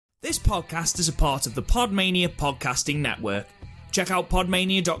This podcast is a part of the Podmania podcasting network. Check out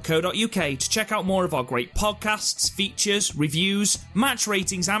podmania.co.uk to check out more of our great podcasts, features, reviews, match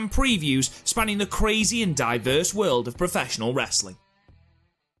ratings and previews spanning the crazy and diverse world of professional wrestling.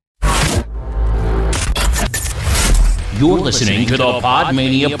 You're listening to the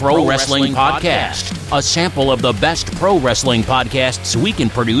Podmania Pro Wrestling Podcast, a sample of the best pro wrestling podcasts we can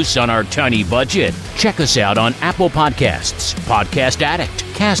produce on our tiny budget. Check us out on Apple Podcasts, Podcast Addict,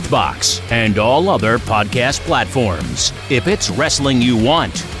 CastBox, and all other podcast platforms. If it's wrestling you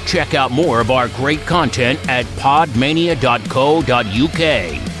want, check out more of our great content at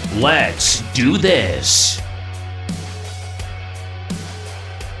podmania.co.uk. Let's do this.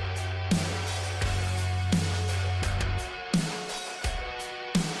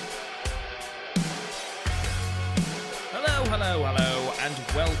 Hello, and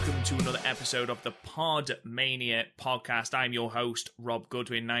welcome to another episode of the Podmania podcast. I'm your host, Rob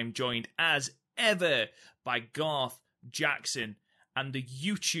Goodwin, and I'm joined, as ever, by Garth Jackson and the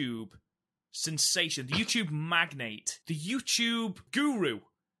YouTube sensation, the YouTube magnate, the YouTube guru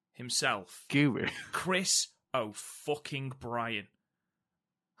himself, Chris O'Fucking-Brien.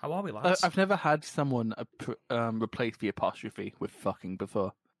 How are we, lads? I've never had someone replace the apostrophe with fucking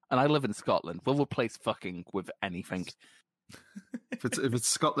before. And I live in Scotland. We'll replace fucking with anything. If it's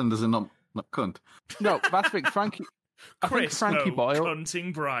Scotland, is it not cunt? No, that's Frankie. Frankie Boyle.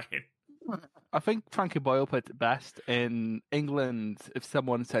 Cunting Brian. I think Frankie Boyle put it best. In England, if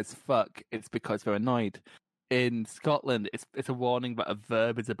someone says fuck, it's because they're annoyed. In Scotland, it's a warning that a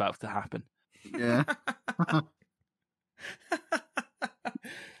verb is about to happen. Yeah.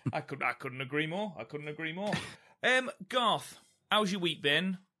 I couldn't agree more. Garth, how's your week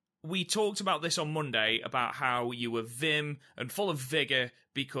been? We talked about this on Monday, about how you were vim and full of vigour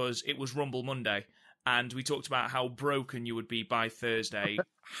because it was Rumble Monday. And we talked about how broken you would be by Thursday.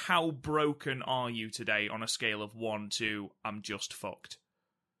 How broken are you today on a scale of 1 to I'm just fucked?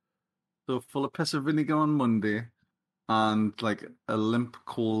 So full of piss of vinegar on Monday and like a limp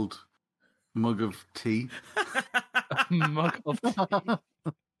cold mug of tea. Mug of tea.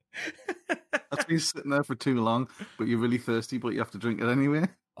 That's been sitting there for too long, but you're really thirsty, but you have to drink it anyway.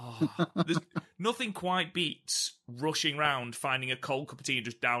 There's nothing quite beats rushing round, finding a cold cup of tea and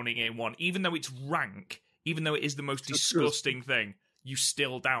just downing it in one. Even though it's rank, even though it is the most disgusting thing, you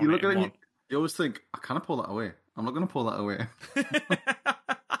still down it in one. You always think, I can't pull that away. I'm not going to pull that away.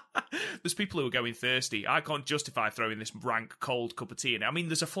 There's people who are going thirsty. I can't justify throwing this rank cold cup of tea in it. I mean,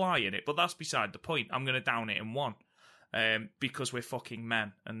 there's a fly in it, but that's beside the point. I'm going to down it in one. Because we're fucking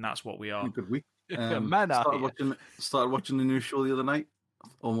men, and that's what we are. Good week. Started watching the new show the other night.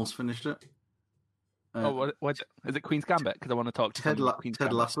 Almost finished it. What is it? Queen's Gambit? Because I want to talk to Ted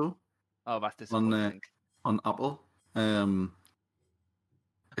Lasso. Oh, that's disappointing. On Apple. It's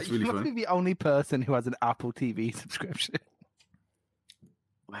really you must be the only person who has an Apple TV subscription.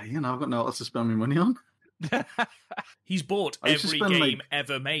 Well, I've got no else to spend my money on. He's bought every game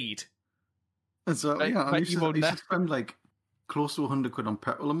ever made. So, I used to spend like close to 100 quid on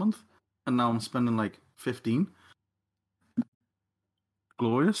petrol a month, and now I'm spending like 15.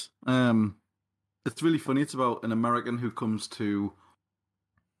 Glorious. It's really funny. It's about an American who comes to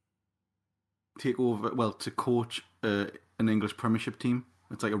take over, to coach an English Premiership team.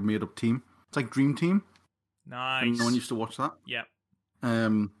 It's like a made-up team. It's like Dream Team. Nice. And no one used to watch that. Yeah.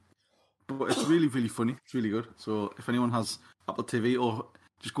 But it's really, really funny. It's really good. So if anyone has Apple TV, or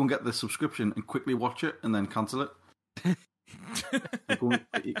just go and get the subscription and quickly watch it and then cancel it. Because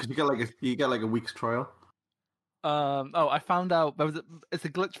you get like a week's trial. I found out it's a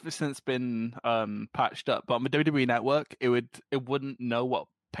glitch since been patched up, but on the WWE Network, it wouldn't know what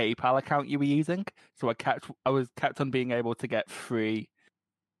PayPal account you were using, so I was kept on being able to get free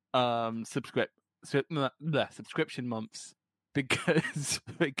subscription months because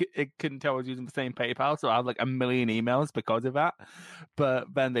it couldn't tell I was using the same PayPal, so I had like 1 million emails because of that. But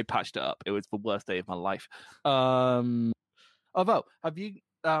then they patched it up. It was the worst day of my life. Although, have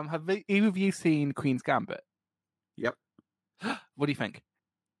either of you seen Queen's Gambit? Yep. What do you think?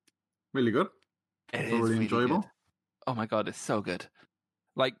 Really good. It is really enjoyable. Good. Oh my god, it's so good.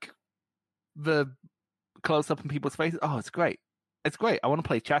 Like the close up in people's faces. Oh, it's great. It's great. I want to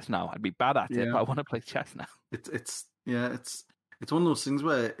play chess now. I'd be bad at it, but I want to play chess now. It's one of those things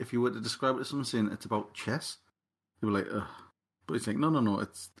where if you were to describe it to someone saying it's about chess, they were like, ugh. But it's like, no,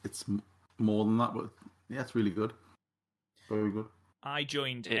 it's more than that. But yeah, it's really good. Very good. I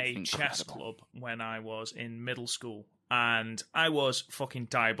joined a chess club when I was in middle school, and I was fucking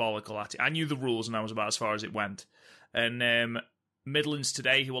diabolical at it. I knew the rules, and I was about as far as it went. And Midlands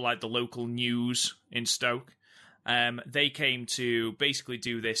Today, who were like the local news in Stoke, They came to basically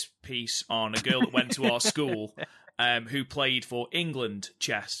do this piece on a girl that went to our school who played for England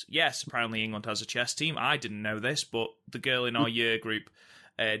chess. Yes, apparently England has a chess team. I didn't know this, but the girl in our year group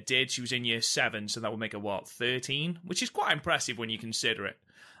did. She was in year 7, so that would make her, 13? Which is quite impressive when you consider it.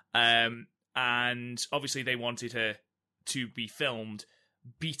 And obviously they wanted her to be filmed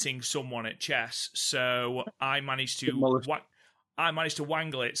beating someone at chess, so I managed to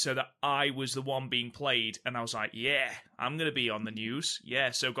wangle it so that I was the one being played, and I was like, yeah, I'm going to be on the news. Yeah,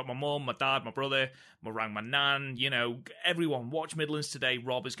 so got my mum, my dad, my brother, rang my nan, everyone, watch Midlands Today,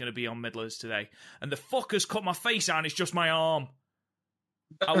 Rob is going to be on Midlands Today. And the fuckers cut my face out, and it's just my arm.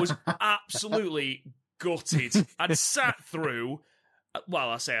 I was absolutely gutted. I'd sat through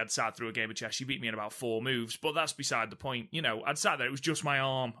a game of chess. She beat me in about 4 moves, but that's beside the point. I'd sat there, it was just my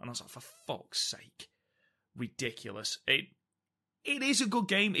arm, and I was like, for fuck's sake. Ridiculous. It is a good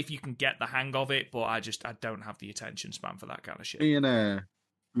game if you can get the hang of it, but I don't have the attention span for that kind of shit.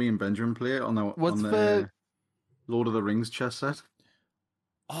 Me and Benjamin play it on the Lord of the Rings chess set.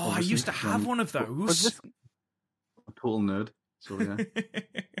 Oh, obviously, I used to have one of those. A total nerd. So yeah.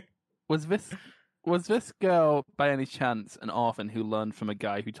 Was this girl by any chance an orphan who learned from a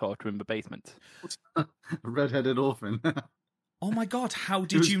guy who taught her in the basement? A red-headed orphan. Oh my god! How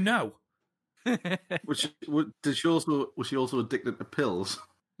did you know? Was she also addicted to pills?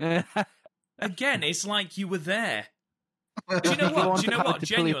 Again, it's like you were there. Do you know what?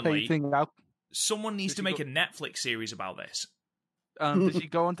 Genuinely, someone needs to make a Netflix series about this. Did she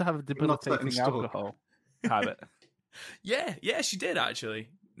go on to have a debilitating alcohol habit? Yeah, she did actually.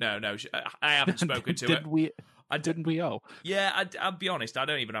 No, I haven't spoken to her. Didn't we all? Yeah, I'll be honest, I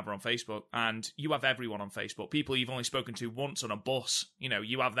don't even have her on Facebook, and you have everyone on Facebook. People you've only spoken to once on a bus,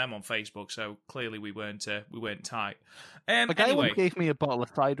 you have them on Facebook, so clearly we weren't tight. The guy who gave me a bottle of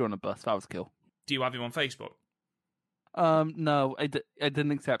cider on a bus, that was cool. Do you have him on Facebook? No, I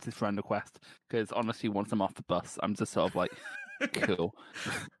didn't accept his friend request, because honestly, once I'm off the bus, I'm just sort of like, cool.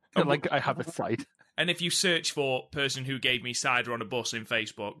 I have a side. And if you search for person who gave me cider on a bus in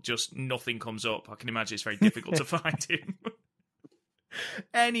Facebook, just nothing comes up. I can imagine it's very difficult to find him.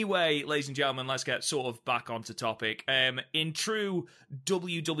 Anyway, ladies and gentlemen, let's get sort of back onto topic. In true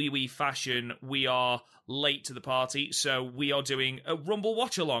WWE fashion, we are late to the party, so we are doing a Rumble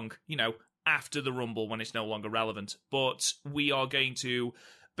watch-along, after the Rumble when it's no longer relevant. But we are going to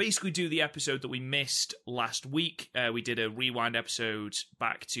basically do the episode that we missed last week. We did a rewind episode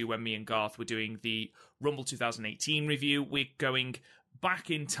back to when me and Garth were doing the Rumble 2018 review. We're going back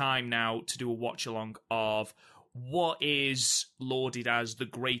in time now to do a watch-along of what is lauded as the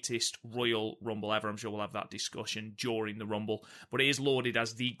greatest Royal Rumble ever. I'm sure we'll have that discussion during the Rumble, but it is lauded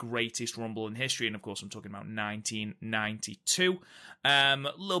as the greatest Rumble in history, and of course I'm talking about 1992. A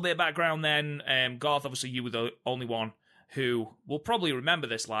little bit of background then. Garth, obviously you were the only one who will probably remember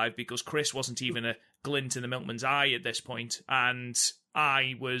this live because Chris wasn't even a glint in the milkman's eye at this point, and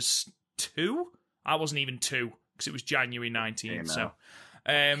I was 2? I wasn't even 2, because it was January 19th, so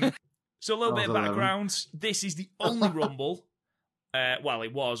a little bit of background. This is the only Rumble,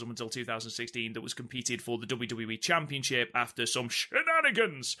 it was up until 2016, that was competed for the WWE Championship after some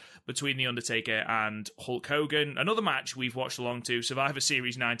shenanigans between The Undertaker and Hulk Hogan. Another match we've watched along to, Survivor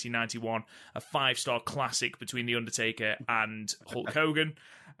Series 1991, a 5-star classic between The Undertaker and Hulk Hogan.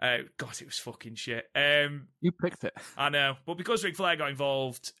 God, it was fucking shit. You picked it. I know, but because Ric Flair got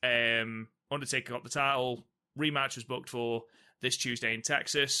involved, Undertaker got the title, rematch was booked for this Tuesday in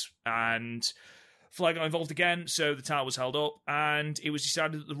Texas, and Flair got involved again, so the title was held up, and it was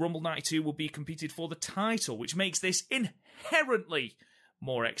decided that the Rumble 92 will be competed for the title, which makes this inherently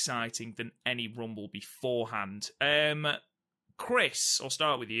more exciting than any Rumble beforehand. Chris, I'll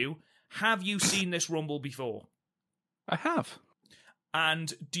start with you. Have you seen this Rumble before? I have.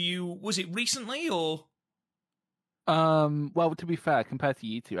 And was it recently, or? Well, to be fair, compared to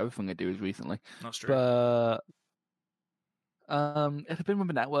you two, everything I do is recently. That's true. But it had been with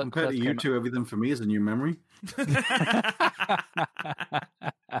the network. Compared to you two, everything for me is a new memory.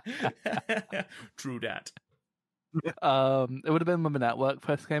 True that. It would have been when the network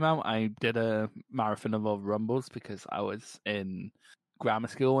first came out. I did a marathon of all Rumbles because I was in grammar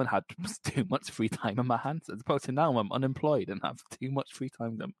school and had too much free time on my hands, as opposed to now I'm unemployed and have too much free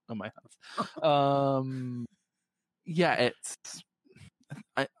time on my hands. Yeah,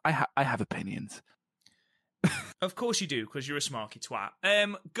 I have opinions. Of course you do, because you're a smarky twat.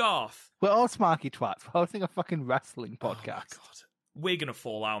 Garth. We're all smarky twats. We're hosting a fucking wrestling podcast. Oh, God. We're going to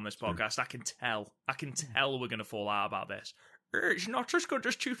fall out on this podcast. I can tell. We're going to fall out about this. It's not as good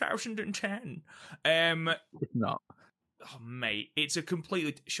as 2010. It's not. Oh, mate, it's a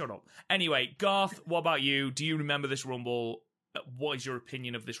completely... Shut up. Anyway, Garth, what about you? Do you remember this Rumble? What is your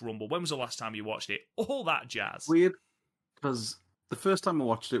opinion of this Rumble? When was the last time you watched it? All that jazz. Weird, because the first time I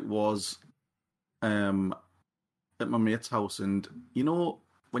watched it was at my mate's house, and you know,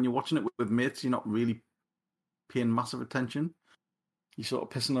 when you're watching it with mates, you're not really paying massive attention. You're sort of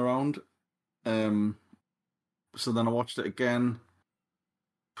pissing around. So then I watched it again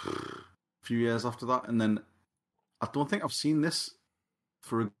a few years after that, and then I don't think I've seen this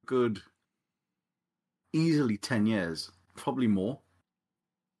for a good, easily 10 years, probably more.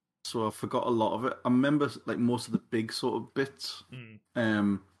 So I forgot a lot of it. I remember like most of the big sort of bits.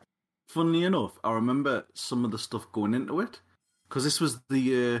 Funnily enough, I remember some of the stuff going into it, because this was the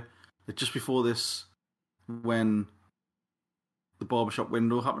year just before this when the barbershop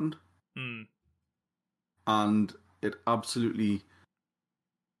window happened. And it absolutely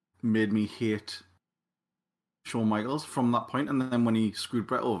made me hate Shawn Michaels from that point. And then when he screwed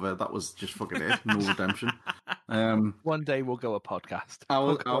Brett over, that was just fucking it. No redemption. One day we'll go a podcast. I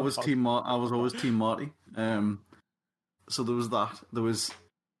was always Team Marty. So there was that. There was...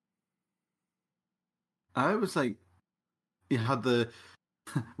 I was like... You had the...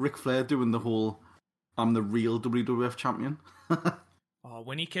 Ric Flair doing the whole... I'm the real WWF champion. Oh,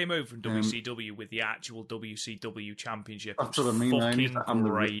 when he came over from WCW with the actual WCW championship, that's what I mean. Fucking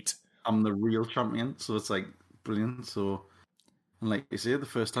great. I'm the real champion, so it's like brilliant. So, and like you say, the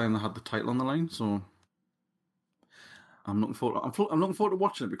first time they had the title on the line, so I'm looking forward. I'm looking forward to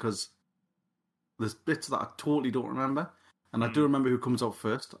watching it, because there's bits that I totally don't remember, and I do remember who comes out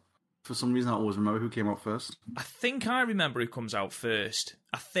first. For some reason, I always remember who came out first. I think I remember who comes out first.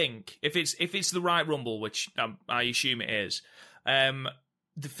 I think if it's the right Rumble, which I assume it is.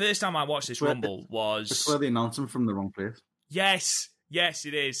 The first time I watched this Rumble was... It's where they announced him from the wrong place. Yes,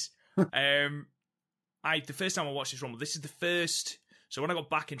 it is. The first time I watched this Rumble, this is the first... So when I got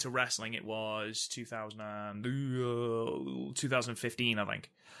back into wrestling, it was 2015, I think.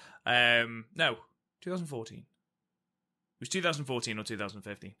 No, 2014. It was 2014 or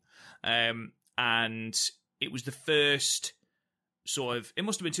 2015. And it was the first sort of... It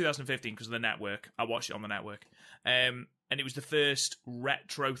must have been 2015 because of the network. I watched it on the network. And it was the first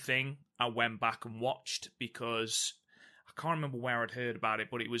retro thing I went back and watched, because I can't remember where I'd heard about it,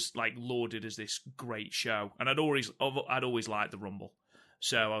 but it was like lauded as this great show. And I'd always liked the Rumble.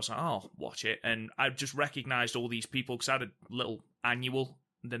 So I was like, oh, I'll watch it. And I just recognised all these people because I had a little annual,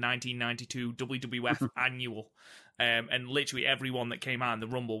 the 1992 WWF annual. And literally everyone that came out in the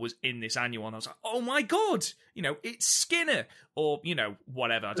Rumble was in this annual. And I was like, oh my God, it's Skinner. Or,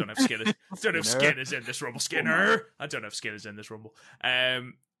 whatever. I don't know if Skinner's in this Rumble. Skinner. I don't know if Skinner's in this Rumble.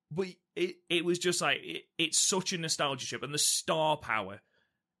 But it was just like, it's such a nostalgia trip. And the star power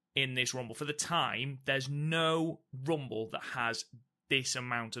in this Rumble. For the time, there's no Rumble that has this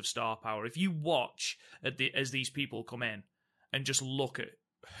amount of star power. If you watch as these people come in and just look at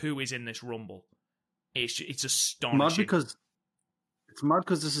who is in this Rumble, it's astonishing. It's mad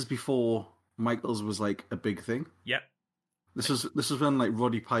because this is before Michaels was like a big thing. Yep. This was when like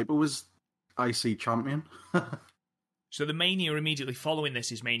Roddy Piper was IC champion. So the Mania immediately following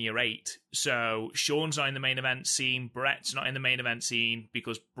this is Mania 8. So Shawn's not in the main event scene. Brett's not in the main event scene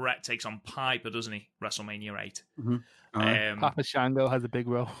because Brett takes on Piper, doesn't he? WrestleMania 8. Mm-hmm. Papa Shango has a big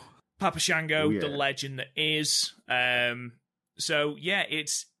role. Papa Shango, the legend that is. So yeah,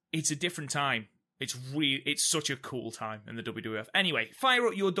 it's a different time. It's such a cool time in the WWF. Anyway, fire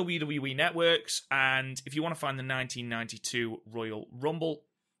up your WWE networks, and if you want to find the 1992 Royal Rumble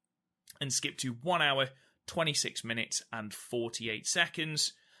and skip to 1 hour, 26 minutes and 48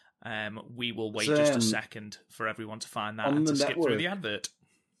 seconds, we will wait just a second for everyone to find that and to skip through the advert.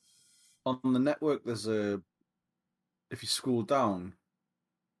 On the network, there's if you scroll down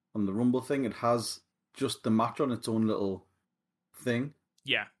on the Rumble thing, it has just the match on its own little thing.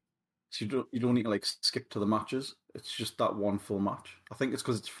 Yeah. So you don't need to like skip to the matches. It's just that one full match. I think it's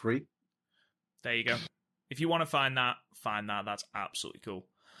because it's free. There you go. If you want to find that. That's absolutely cool.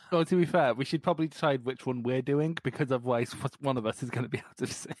 Well, to be fair, we should probably decide which one we're doing, because otherwise one of us is going to be out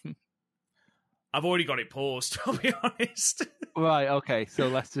of sync. I've already got it paused, I'll be honest. Right, okay, so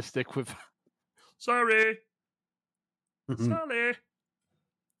let's just stick with... Sorry. Sorry.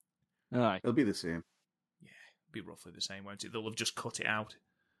 All right. It'll be the same. Yeah, it'll be roughly the same, won't it? They'll have just cut it out.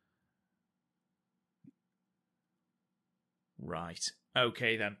 Right.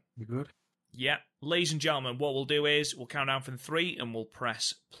 Okay, then. You good? Yeah. Ladies and gentlemen, what we'll do is we'll count down from 3 and we'll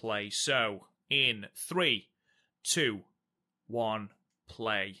press play. So, in 3, 2, 1,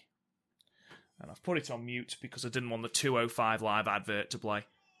 play. And I've put it on mute because I didn't want the 205 live advert to play.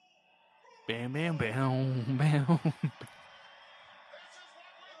 Bam, bam, bam, bam.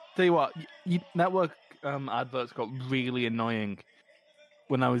 Tell you what, network adverts got really annoying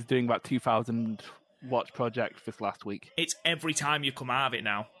when I was doing about 2,000 watch projects this last week. It's every time you come out of it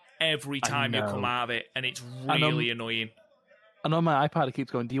now. Every time you come out of it, and it's really annoying. And on my iPad, it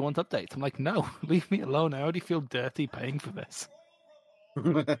keeps going, do you want updates? I'm like, no, leave me alone. I already feel dirty paying for this.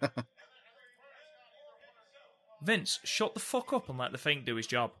 Vince, shut the fuck up and let the Fink do his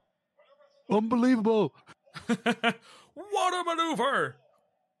job. Unbelievable. What a maneuver!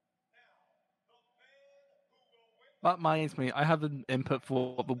 That reminds me, I have an input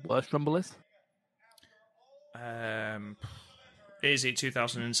for what the worst Rumble is. Is it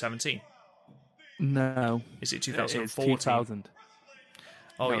 2017? No. Is it 2014? It's 2000.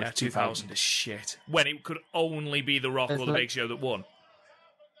 Oh, No, yeah, it's 2000 is shit. When it could only be The Rock or The Big Show that won.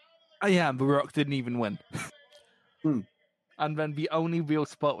 Yeah, The Rock didn't even win. And then the only real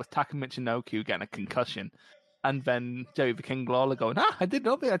spot was Taka Michinoku getting a concussion. And then Jerry the King Lawler going, I didn't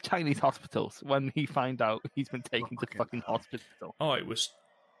know they had Chinese hospitals, when he find out he's been taken to fucking hospital. Oh, it was...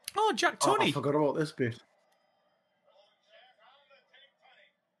 Oh, Jack Tunney. I forgot about this bit.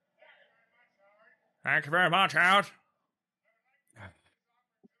 Thank you very much, Howard.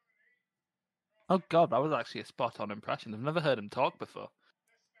 Oh, God, that was actually a spot-on impression. I've never heard him talk before.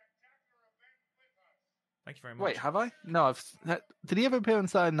 Thank you very much. Wait, have I? No, did he ever appear on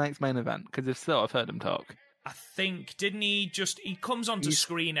Saturday Night's Main Event? Because if so, I've heard him talk. I think, didn't he just... He comes onto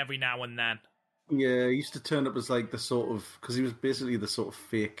screen every now and then. Yeah, he used to turn up as like the sort of... Because he was basically the sort of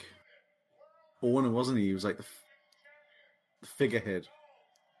fake owner, wasn't he? He was like the figurehead.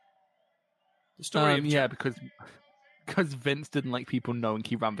 The story of yeah, because Vince didn't like people knowing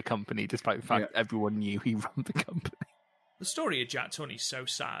he ran the company, despite the fact everyone knew he ran the company. The story of Jack Tunney is so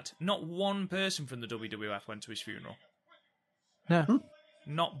sad. Not one person from the WWF went to his funeral. No.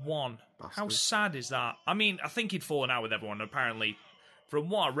 Not one. Bastard. How sad is that? I mean, I think he'd fallen out with everyone. Apparently, from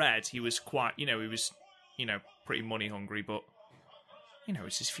what I read, he was quite, he was, pretty money hungry, but,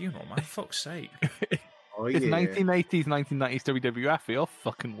 it's his funeral, man. Fuck's sake. Oh, It's yeah. 1980s, 1990s WWF. They all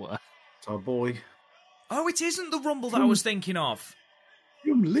fucking were. It's our boy. Oh, it isn't the Rumble that I was thinking of.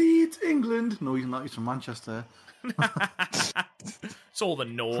 From Leeds, England. No, he's not. He's from Manchester. It's all the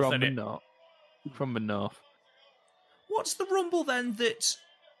north, From isn't the it? north. From the north. What's the Rumble then that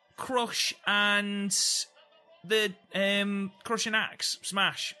Crush and the Crush and Axe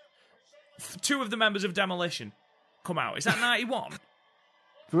Smash, two of the members of Demolition, come out? Is that 91?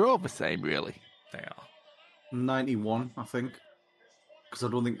 They're all the same, really. They are. 91, I think. Because I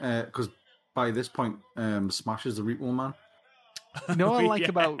don't think... Because by this point, Smash is the Repo Man. You know what I like Yeah.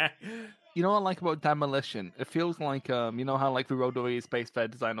 about... You know what I like about Demolition? It feels like, you know how like the Road Warriors based their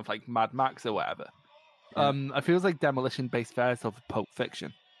design of like Mad Max or whatever? It feels like Demolition based theirs of Pulp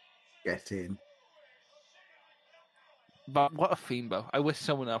Fiction. Get in. But what a theme, though. I wish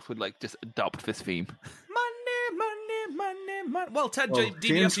someone else would like just adopt this theme. Money, money, money, money. Well, Ted Well,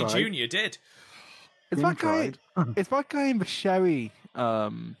 DiBiase Jim tried. Jr. did. Is that guy? Is that guy in the Sherry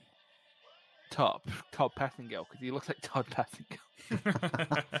top Pettingill? Because he looks like Todd Pettingill.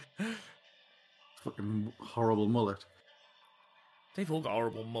 Fucking horrible mullet. They've all got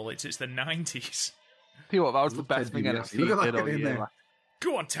horrible mullets. It's the 90s. Tell you what, that was the Look, best Ted thing DiBiase. NXT Look at that did all guy in year. there.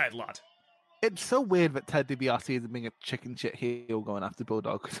 Go on, Ted, lad. It's so weird that Ted DiBiase isn't being a chicken shit heel going after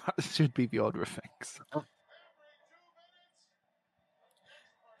Bulldog, because that should be the order of things.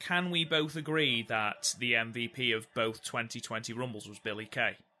 Can we both agree that the MVP of both 2020 Rumbles was Billy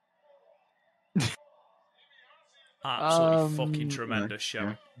Kay? Absolutely fucking tremendous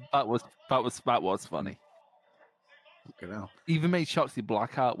show. That was funny. Fucking hell. Even made Shotzi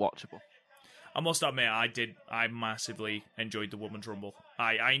Blackheart watchable. I must admit, I massively enjoyed the Women's Rumble.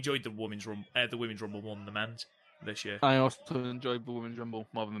 I enjoyed the Women's Rumble more than the men's this year. I also enjoyed the Women's Rumble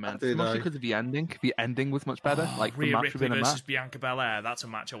more than the men's. Did Mostly I? because of the ending. The ending was much better. Like the Rhea match Ripley within a versus match. Bianca Belair. That's a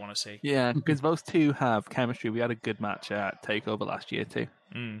match I want to see. Yeah, because those two have chemistry. We had a good match at TakeOver last year too.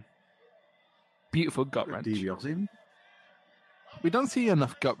 Mm. Beautiful gut wrench. DiBiase. We don't see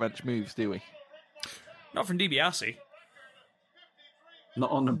enough gut wrench moves, do we? Not from DiBiase.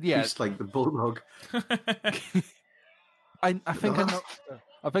 Not on a Yeah. piece like the Bulldog. I think I know.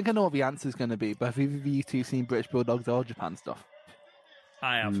 I think I know what the answer is going to be. But have either of you two seen British Bulldogs or Japan stuff?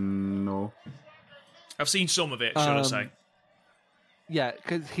 I have. No. I've seen some of it, should I say. Yeah,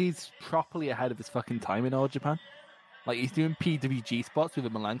 because he's properly ahead of his fucking time in All Japan. Like, he's doing PWG spots with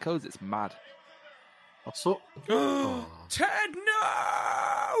the Malenkos. It's mad. Also, Ted,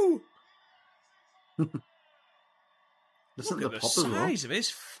 no! listen Look to at the the pop as well. size of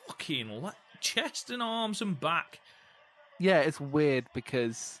his fucking chest and arms and back. Yeah, it's weird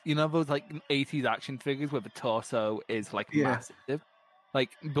because, you know those, like, 80s action figures where the torso is, like, Yeah. massive?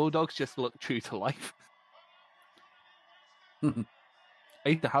 Like, bulldogs just look true to life. I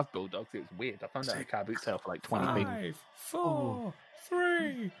used to have bulldogs. It was weird. I found out a car boot sale for like 20p. 5, 4,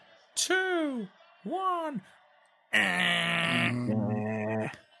 3, 2, 1.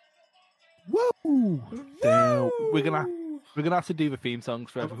 Woo! Now, we're gonna have to do the theme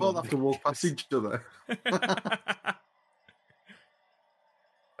songs for I everyone. thought have to walk past each other.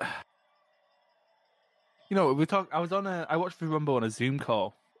 You know, I watched the Rumble on a Zoom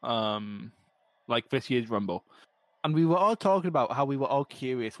call, like this year's Rumble, and we were all talking about how we were all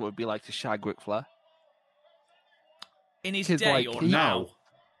curious what it'd be like to shag Ric Flair. In his 'Cause, day like, or he- now?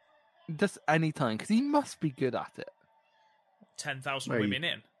 Just any time, because he must be good at it. 10,000 Right. women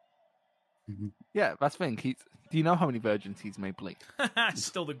in. Yeah, that's the thing. Do you know how many virgins he's made bleed?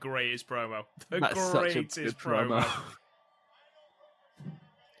 Still the greatest promo. The That's such a greatest good promo.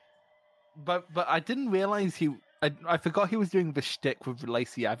 But I didn't realize I forgot he was doing the shtick with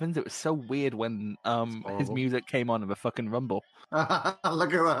Lacey Evans. It was so weird when his horrible. music came on in the fucking Rumble.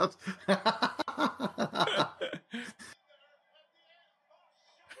 Look at that.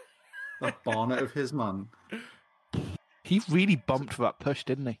 That bonnet of his, man. He really bumped for that push,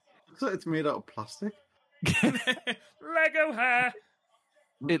 didn't he? So it's made out of plastic. Lego hair.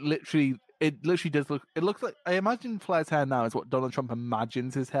 It literally does look. It looks like, I imagine Flair's hair now is what Donald Trump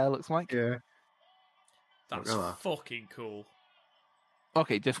imagines his hair looks like. Yeah. That's Look at that. fucking cool.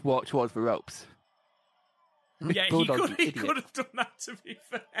 Okay, just walk towards the ropes. Yeah, Bulldog, he you idiot. could have done that, to be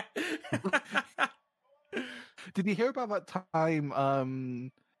fair. Did you hear about that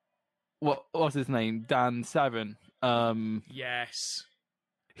time? What was his name? Dan Severn. Yes.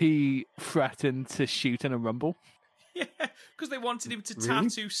 He threatened to shoot in a Rumble. Yeah, because they wanted him to Really?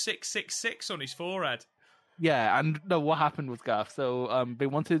 tattoo 666 on his forehead. Yeah, and no, what happened was, Garth, so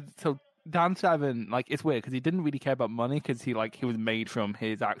Dan Severn, like, it's weird because he didn't really care about money because he was made from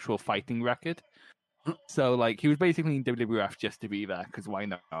his actual fighting record. So, like, he was basically in WWF just to be there because why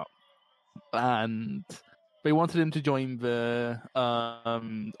not? And they wanted him to join the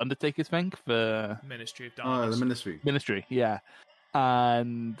Undertaker's thing for Ministry of Oh, Darkness. the ministry. yeah.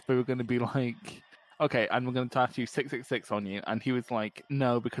 And they were going to be like, okay, and we're going to tattoo 666 on you. And he was like,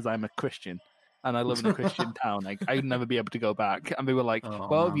 no, because I'm a Christian. And I live in a Christian town. Like, I'd never be able to go back. And they were like, Oh,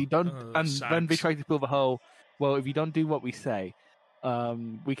 well, man. if you don't... Oh, and then they sags. tried to pull the whole, well, if you don't do what we say,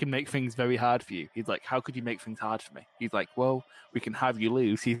 we can make things very hard for you. He's like, how could you make things hard for me? He's like, well, we can have you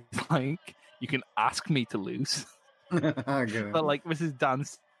lose. He's like, you can ask me to lose. I get it. But, like, this is Dan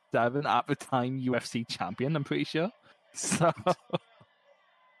Severn, at the time UFC champion, I'm pretty sure. So...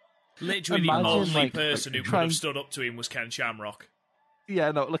 Literally Imagine, the only like, person who could trying- have stood up to him was Ken Shamrock.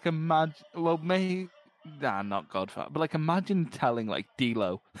 Yeah, no, like imagine. Well, maybe not Godfather, but like imagine telling like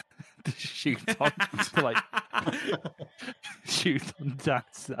D-Lo to shoot on to like shoot on Dan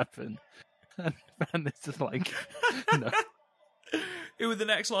Severn, and then it's just like no. Who were the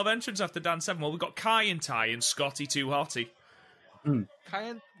next lot of entrants after Dan Severn? Well, we've got Kai and Ty and Scotty Too Hotty.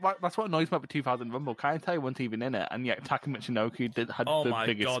 That's what annoys me about the 2000 Rumble. Kai and Tai weren't even in it, and yet Taka Michinoku had Oh the my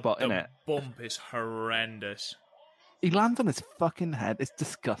biggest god, spot the in it. bump is horrendous. He lands on his fucking head. It's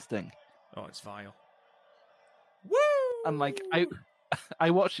disgusting. Oh, it's vile. Woo! And like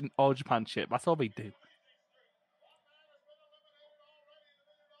I watch All Japan shit. That's all they do.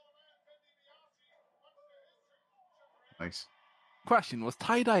 Nice. Question: was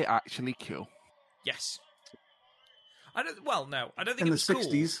tie dye actually cool? Yes. I don't think In it the was cool.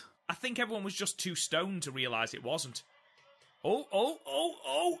 60s. I think everyone was just too stoned to realise it wasn't.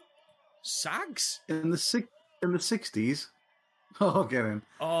 Oh! Sags? In the 60s. Oh, get in.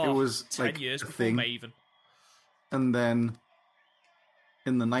 Oh, It was 10 like years a before thing. Maven. And then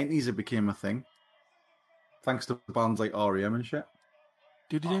in the 90s, it became a thing. Thanks to bands like REM and shit.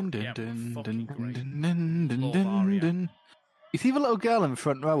 fucking great. Love Aria. You see the little girl in the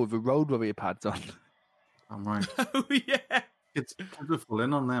front row with the Road Warrior pads on? I'm right. Oh, yeah. Kids are full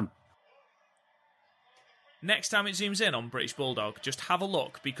in on them. Next time it zooms in on British Bulldog, just have a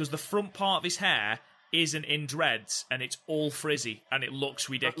look, because the front part of his hair isn't in dreads, and it's all frizzy, and it looks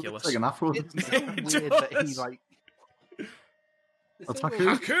ridiculous. It's like an afro. It's so It weird that he does. like. That's so Haku.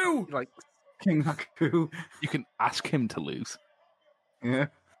 weird. Haku! Like King Haku. you can ask him to lose. Yeah.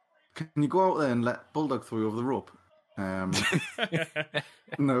 Can you go out there and let Bulldog throw you over the rope?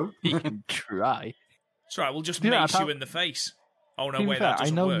 No. He can try. That's right, we'll just Yeah, mace I've- you in the face. Oh, no, To be wait, fair, that I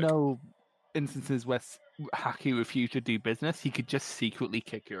doesn't know work. no instances where Haku refused to do business. He could just secretly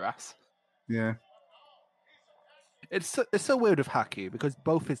kick your ass. Yeah. It's so weird with Haku because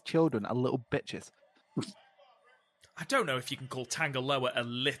both his children are little bitches. I don't know if you can call Tangaloa a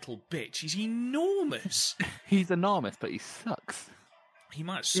little bitch. He's enormous. He's enormous, but he sucks. He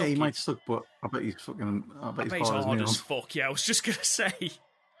might suck. Yeah, he you. might suck, but I bet he's fucking. I bet I bet he's he's hard hard as as fuck. Yeah, I was just gonna say.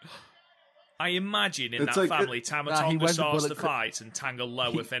 I imagine in It's that like- family, he Tamatonga wears a starts bullet the fights and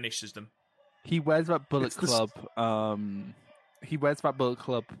Tangaloa finishes them. He wears that Bullet It's the Club. He wears that Bullet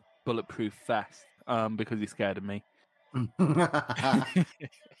Club bulletproof vest. Because he's scared of me.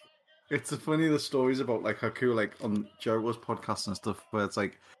 It's funny the stories about like Haku, like on Jericho's podcast and stuff, where it's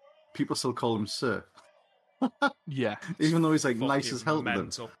like people still call him Sir, Yeah. even though he's like Fucking nice as hell to them.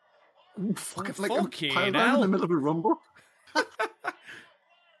 mental. Fucking Fucking like hell. in the middle of a rumble.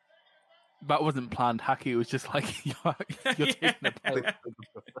 That wasn't planned, Hacky. It was just like, you're taking a pill.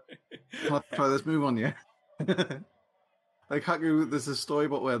 Let's try this move on you. Like Haku, there's a story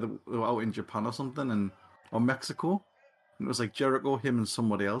about where they were out in Japan or something, or Mexico, and it was like Jericho, him, and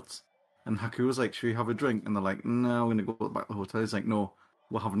somebody else. And Haku was like, "Should we have a drink?" And they're like, "No, we're gonna go back to the hotel." He's like, "No,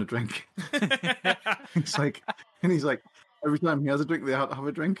 we're having a drink." He's like, every time he has a drink, they have to have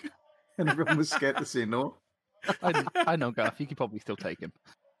a drink, and everyone was scared to say no. I know, Garth. You could probably still take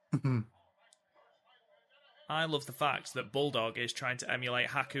him. I love the fact that Bulldog is trying to emulate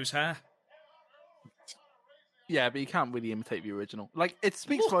Haku's hair. Yeah, but you can't really imitate the original. Like, it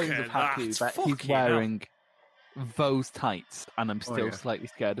speaks Look volumes of at Haku that. that he's Fucking hell. wearing those tights, and I'm still yeah. slightly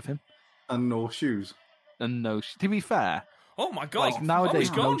scared of him. And no shoes. And no, to be fair, Oh my god! like nowadays,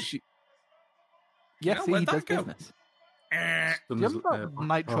 he's no gone. shoes. Yes, Yeah, see, where'd he does that go? business. Eh. Do you remember that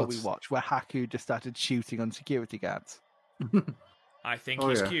Nitro we watched where Haku just started shooting on security guards? I think Oh,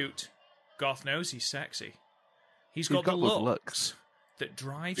 he's yeah. cute. Goth knows he's sexy. He's He's got the got good looks that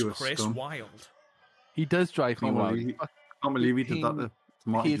drives You a Chris scum. wild. He does drive me Can't wild. believe he did that to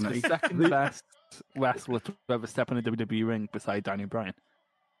Marty He's the Jannetty. second best wrestler to ever step in a WWE ring beside Daniel Bryan.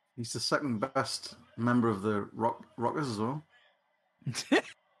 He's the second best member of the Rockers as well.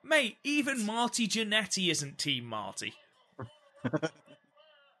 Mate, even Marty Jannetty isn't Team Marty.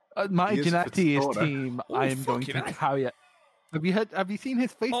 Marty He is Jannetty is Fitzgerald. team. Oh, I am going fucking to hell. carry it. Have you seen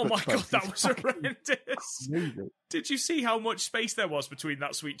his Facebook? Oh my god, post? that It's was fucking horrendous. amazing. Did you see how much space there was between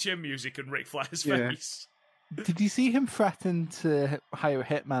that sweet chin music and Ric Flair's Yeah. face? Did you see him threaten to hire a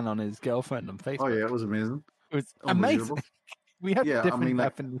hitman on his girlfriend on Facebook? Oh yeah, it was amazing. It was amazing. Unbelievable. We had Yeah, I different mean, like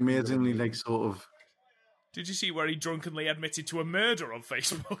definitions. amazingly, like sort of. Did you see where he drunkenly admitted to a murder on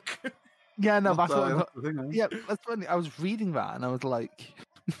Facebook? Yeah, no, that's what. That's the thing, eh? Yeah, that's funny. I was reading that and I was like,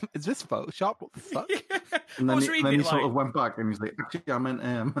 "Is this Photoshop? What the fuck?" And I then was he, reading then he it sort like, of went back and he's like, "Actually, I meant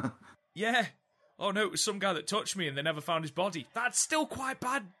yeah. Oh no, it was some guy that touched me and they never found his body. That's still quite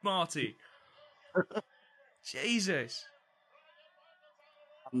bad, Marty. Jesus.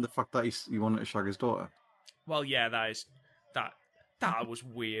 and the fact that he wanted to shag his daughter." Well, yeah, that was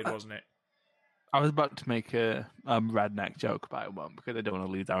weird, wasn't it? I was about to make a redneck joke, but I won't because I don't want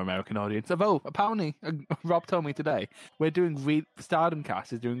to lose our American audience. Although, apparently, Rob told me today we're doing Stardom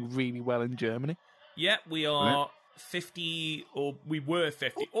Cast is doing really well in Germany. Yeah, we are 50, or we were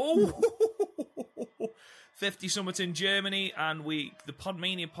 50. Oh, 50 summit in Germany, and the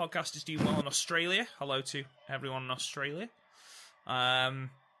Podmania podcast is doing well in Australia. Hello to everyone in Australia. And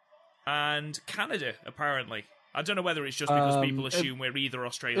Canada, apparently. I don't know whether it's just because people assume we're either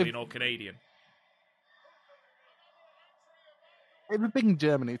Australian or Canadian. If we're big in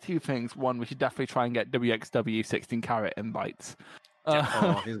Germany, two things. One, we should definitely try and get WXW 16 carat invites.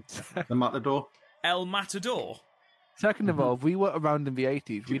 Oh, the Matador. El Matador. Second of all, if we were around in the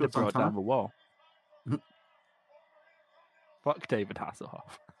 80s, we'd have brought down the wall. Fuck David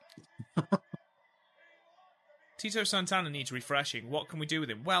Hasselhoff. Tito Santana needs refreshing. What can we do with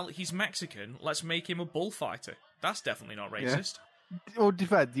him? Well, he's Mexican. Let's make him a bullfighter. That's definitely not racist. Or do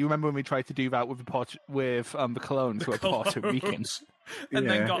you remember when we tried to do that with the Colognes who are Puerto Rican? And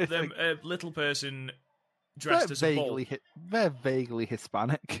then Yeah. got them a little person dressed as a bull. They're vaguely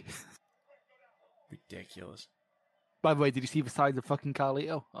Hispanic. Ridiculous. By the way, did you see the size of fucking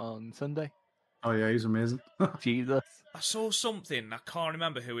Carlito on Sunday? Oh yeah, he's amazing. Jesus. I saw something, I can't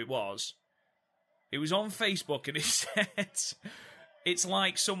remember who it was. It was on Facebook and it said, it's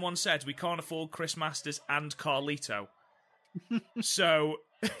like someone said, we can't afford Chris Masters and Carlito. So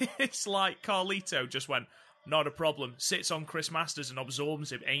it's like Carlito just went, not a problem, sits on Chris Masters and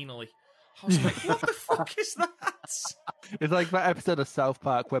absorbs him anally. I was like, what the fuck is that? It's like that episode of South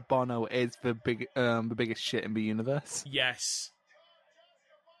Park where Bono is the biggest shit in the universe. Yes.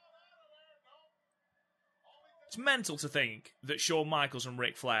 It's mental to think that Shawn Michaels and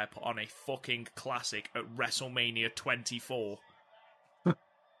Ric Flair put on a fucking classic at WrestleMania 24. Didn't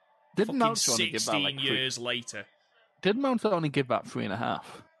Fucking Meltzer only give that 16 like years later. Didn't Meltzer only give that 3.5?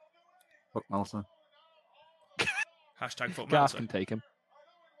 Fuck Meltzer. Hashtag fuck Garth Meltzer. can take him.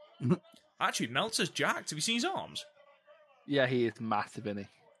 Actually, Meltzer's jacked. Have you seen his arms? Yeah, he is massive, isn't he?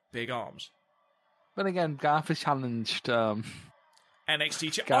 Big arms. But again, Garth has challenged.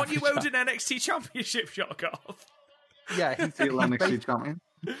 NXT. Garth Aren't you is owed an NXT Championship shot, Garth? Yeah, Still NXT champion.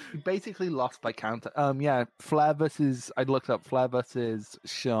 he basically lost by counter. Yeah, Flair versus. I looked up Flair versus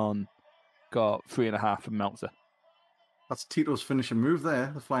Sean got 3.5 from Meltzer. That's Tito's finishing move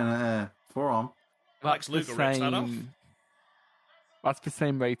there, the flying forearm. Alex Luger rips that off. That's the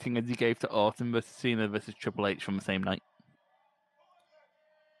same rating as he gave to Orton versus Cena versus Triple H from the same night.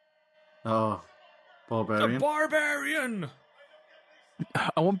 Oh, The Barbarian. Barbarian!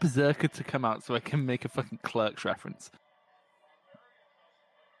 I want Berserker to come out so I can make a fucking Clerks reference.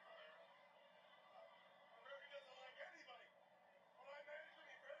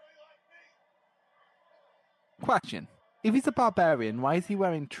 Question. If he's a barbarian, why is he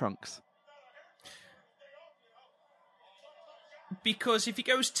wearing trunks? Because if he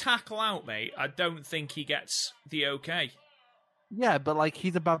goes tackle out, mate, I don't think he gets the okay. Yeah, but like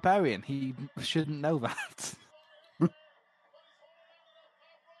he's a barbarian. He shouldn't know that.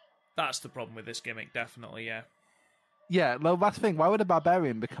 That's the problem with this gimmick, definitely, yeah. Yeah, well, that's the thing. Why would a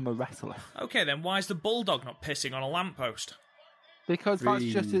barbarian become a wrestler? Okay, then why is the Bulldog not pissing on a lamppost? Because that's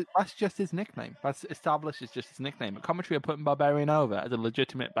just his nickname. That's established as just his nickname. But commentary are putting Barbarian over as a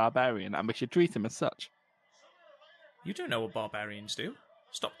legitimate barbarian, and we should treat him as such. You don't know what barbarians do.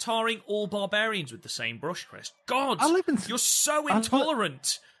 Stop tarring all barbarians with the same brush, Chris. God, you're so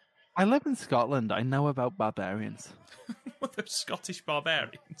intolerant. I live in Scotland. I know about barbarians. What, those Scottish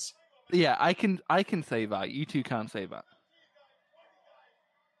barbarians? Yeah, I can say that. You two can't say that.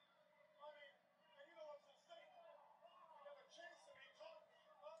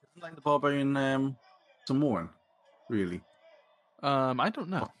 Isn't like the Barbarian Samoan, really? I don't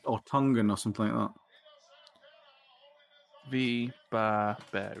know. Or Tongan or something like that. The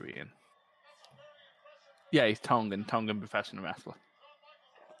Barbarian. Yeah, he's Tongan professional wrestler.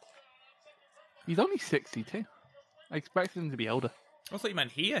 He's only 62. I expected him to be older. I thought you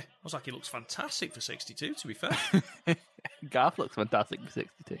meant here. I was like, he looks fantastic for 62, to be fair. Garth looks fantastic for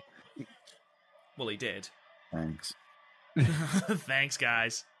 62. Well, he did. Thanks. Thanks,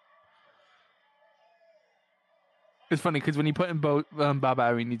 guys. It's funny because when you put in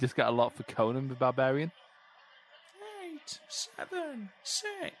Barbarian, you just get a lot for Conan the Barbarian. 8, 7,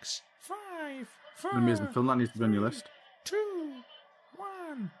 6, 5, 4. An amazing film that needs to be on your list. 2,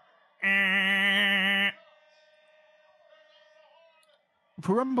 1.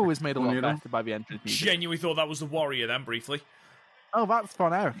 Rumble was made a lot Tornado. better by the entrance music. Genuinely thought that was the Warrior then, briefly. Oh, that's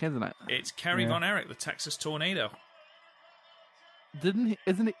Von Erich, isn't it? It's Kerry Von Erich, the Texas Tornado.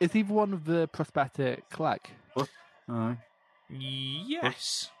 Is he one of the prosthetic leg? What?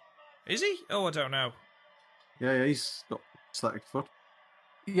 Yes. Is he? Oh, I don't know. Yeah, he's got static foot.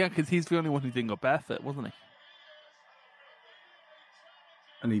 Yeah, because he's the only one who didn't go barefoot, wasn't he?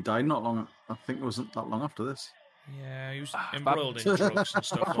 And he died not long. I think it wasn't that long after this. Yeah, he was embroiled in drugs and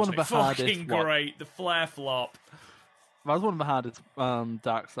stuff. That's one of the hardest Fucking great. The flare flop. That was one of the hardest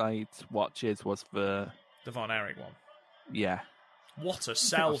Dark Side watches. Was the Von Erich one. Yeah. What a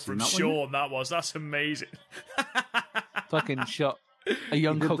sell from that one, Sean that was. That's amazing. Fucking shot. A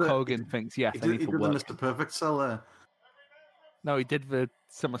young Hulk Hogan thinks, yes, I need He to did the work. Mr. Perfect sell there. No, he did the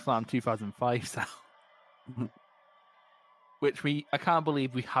SummerSlam 2005 sell. Which I can't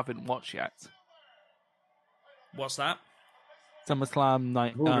believe we haven't watched yet. What's that? SummerSlam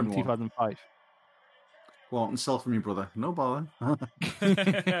Hogan one. 2005. Go out and sell for me, brother. No bother.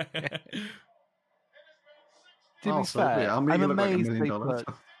 To I'll be sell for you. fair, I'll make I'm you look like $1 amazed they million.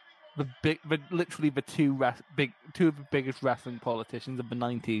 put literally two of the biggest wrestling politicians of the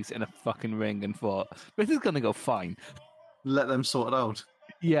 90s in a fucking ring and thought, this is going to go fine. Let them sort it out.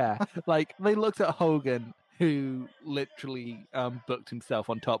 Yeah, like they looked at Hogan, who literally booked himself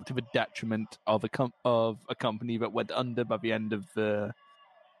on top to the detriment of a company that went under by the end of the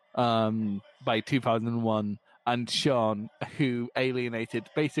by 2001, and Sean, who alienated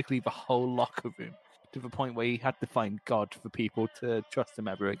basically the whole locker room to the point where he had to find God for people to trust him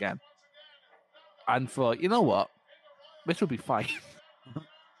ever again. And thought, you know what? This will be fine.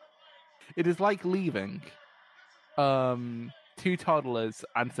 It is like leaving 2 toddlers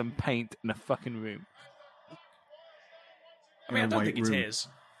and some paint in a fucking room. I mean, I In a don't white think it's room. his.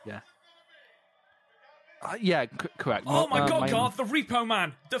 Yeah, correct. Oh my god, my, Garth, the Repo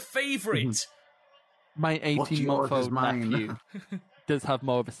Man, the favourite. My What's yours 18-month-old is mine. nephew does have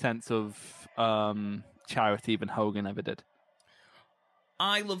more of a sense of charity than Hogan ever did.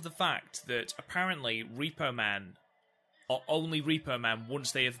 I love the fact that apparently Repo Man are only Repo Man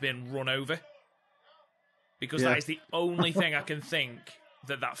once they have been run over. Because Yeah. that is the only thing I can think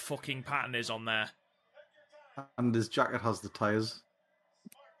that fucking pattern is on there. And his jacket has the tires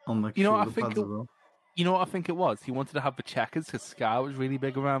on the You know what I shoulder think pads as well. You know what I think it was? He wanted to have the checkers because Scar was really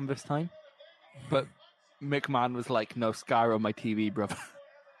big around this time. But McMahon was like, no, Scar on my TV, brother.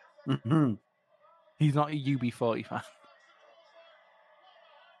 Mhm. He's not a UB40 fan.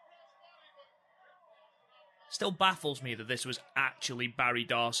 Still baffles me that this was actually Barry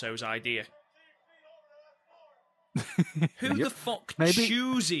Darso's idea. Who the fuck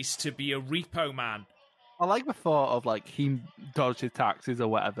chooses to be a repo man? I like the thought of like he dodged his taxes or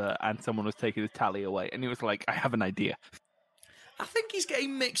whatever and someone was taking his tally away and he was like, I have an idea. I think he's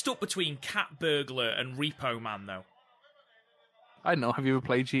getting mixed up between Cat Burglar and Repo Man, though. I don't know, have you ever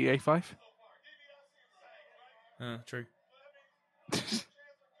played GTA 5? True.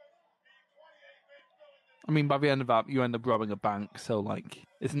 I mean, by the end of that, you end up robbing a bank, so, like,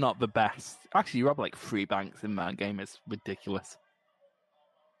 it's not the best. Actually, you rob, like, 3 banks in that game. It's ridiculous.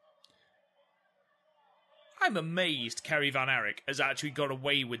 I'm amazed Kerry Van Erich has actually got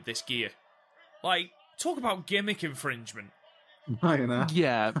away with this gear. Like, talk about gimmick infringement.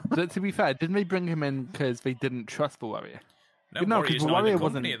 Yeah, but to be fair, didn't they bring him in because they didn't trust the Warrior? No, Warrior's not in the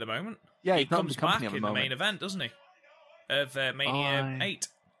company at the moment. Yeah, he he's not comes in the company back at in the the moment. main event, doesn't he? Of Mania 8.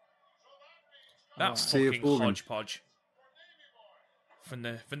 That's Oh. fucking hodgepodge. From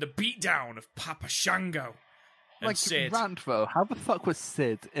the beatdown of Papa Shango and Like, Sid. rant though, how the fuck was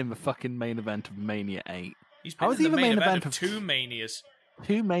Sid in the fucking main event of Mania 8? He's How been is in he the the main main event event of 2 Manias.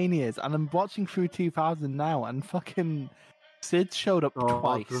 2 Manias, and I'm watching through 2000 now, and fucking Sid showed up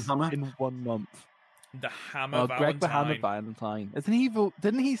twice in 1 month. The Hammer Valentine. Greg the Hammer Valentine.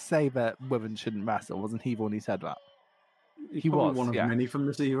 Didn't he say that women shouldn't wrestle? Wasn't he the one who said that? He's He probably was, one of yeah. many from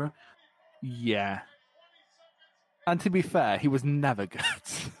this era. Yeah. And to be fair, he was never good.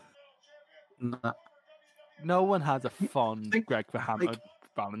 Nah. No one has a fond Greg the Hammer like,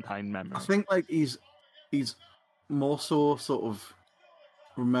 Valentine memory. I think like he's more so sort of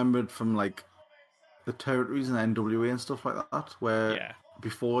remembered from like the territories and NWA and stuff like that, where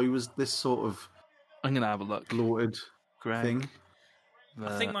before he was this sort of I'm gonna have a look. Bloated thing.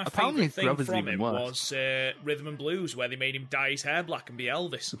 I think my apparently favourite his thing brother's from him even worse. was Rhythm and Blues, where they made him dye his hair black and be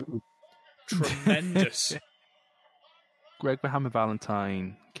Elvis. Tremendous. Greg the Hammer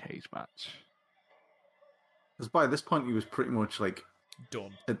Valentine cage match. Because by this point he was pretty much like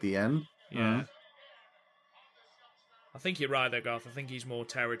done at the end. Yeah. I think you're right there, Garth. I think he's more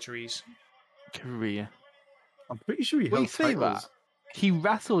territories. Career. I'm pretty sure he held say titles. that? He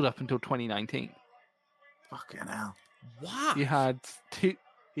wrestled up until 2019. Fucking hell. What? He had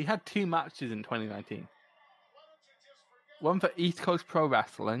two matches in 2019. One for East Coast Pro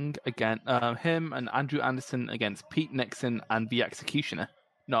Wrestling against him and Andrew Anderson against Pete Nixon and the Executioner,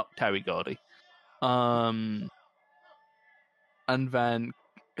 not Terry Gordy. And then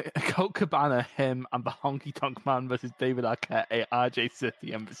Colt Cabana, him, and the Honky Tonk Man versus David Arquette, RJ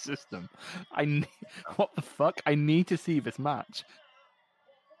City, and the System. What the fuck? I need to see this match.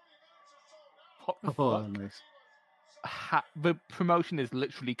 What the fuck? Nice. The promotion is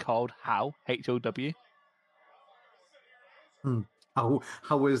literally called How, H-O-W. How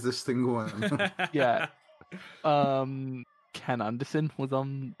is this thing going? Yeah. Ken Anderson was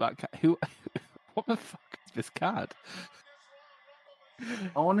on that. Who? What the fuck is this card?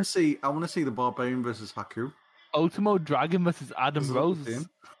 I want to see the Barbarian versus Haku. Ultimo Dragon versus Adam Is that Rose. the same?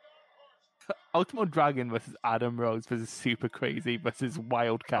 Ultimo Dragon versus Adam Rose versus Super Crazy versus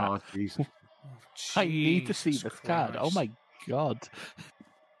Wildcat. Oh, jeez. I need to see this card. Oh my god.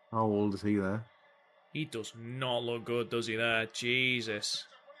 How old is he there? He does not look good, does he there? Jesus.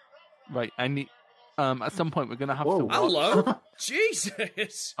 Right, I need... at some point we're going to have to watch... Hello?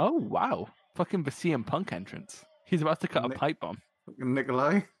 Jesus! Oh, wow. Fucking the CM Punk entrance. He's about to cut a pipe bomb.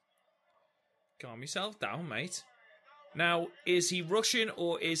 Nikolai? Calm yourself down, mate. Now, is he Russian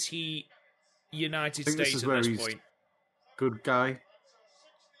or is he United I think States this is at where this he's point? Good guy.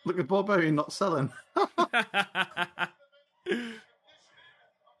 Look at Barbarian not selling.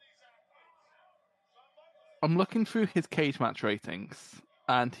 I'm looking through his cage match ratings,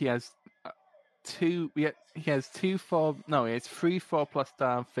 and he has he has 3 4+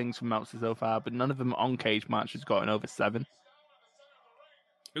 star things from Meltzer so far, but none of them on cage matches gotten over 7.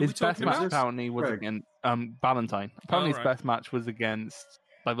 His best match apparently was against Valentine. Apparently his best match was against,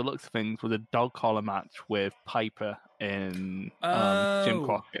 by the looks of things, was a dog collar match with Piper in Jim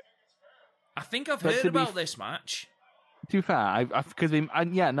Crockett. I think I've heard about this match. To be fair, I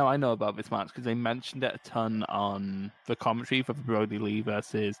know about this match because they mentioned it a ton on the commentary for the Brody Lee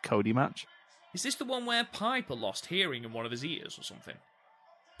versus Cody match. Is this the one where Piper lost hearing in one of his ears or something?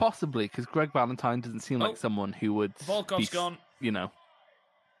 Possibly, because Greg Valentine doesn't seem like someone who would Volkov's gone. You know.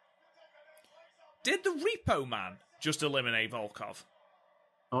 Did the Repo Man just eliminate Volkov?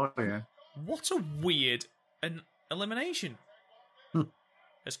 Oh, yeah. What a weird elimination.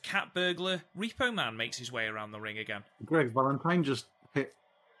 As Cat Burglar, Repo Man makes his way around the ring again. Greg Valentine just hit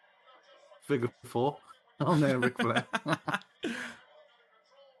figure 4 on there, Ric Flair.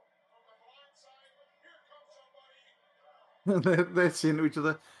 They're saying to each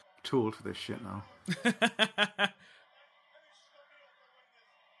other, too old for this shit now.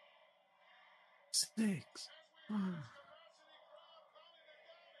 Six.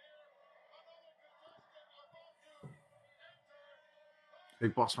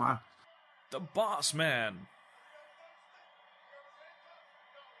 Big Boss Man. The Boss Man.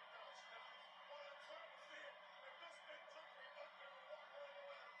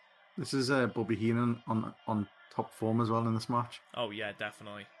 This is Bobby Heenan on top form as well in this match. Oh, yeah,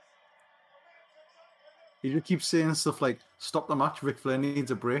 definitely. He just keeps saying stuff like, stop the match, Ric Flair needs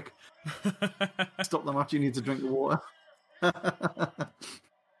a break. Stop the match, he needs a drink of water.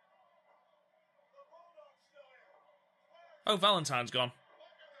 Oh, Valentine's gone.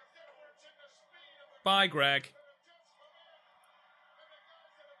 Bye, Greg.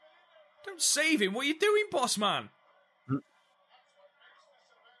 Don't save him. What are you doing, Boss Man?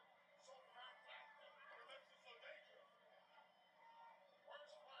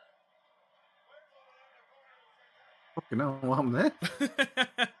 Fucking hell, what happened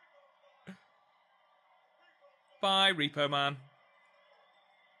there? Bye, Repo Man.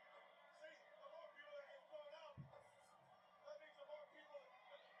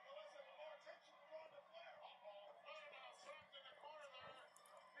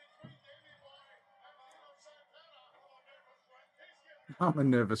 I'm a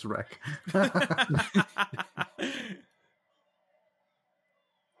nervous wreck.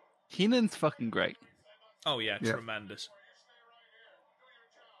 Heenan's fucking great. Oh, yeah, tremendous.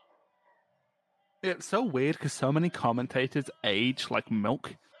 It's so weird because so many commentators age like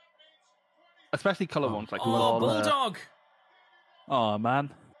milk. Especially colour ones like Lawler. Bulldog! Oh,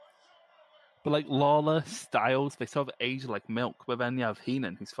 man. But like Lawler, Styles, they sort of age like milk. But then you have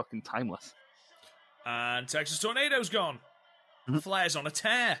Heenan, who's fucking timeless. And Texas Tornado's gone. Flair's on a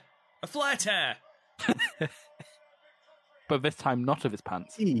tear. A Flair tear. But this time not of his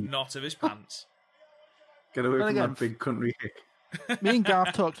pants. Not of his pants. Get away from that big country hick. Me and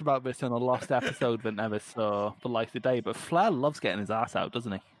Garth talked about this in a lost episode that never saw the light of day, but Flair loves getting his ass out,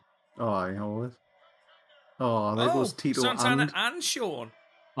 doesn't he? Oh, he always. Oh, there goes Tito Santana and Sean.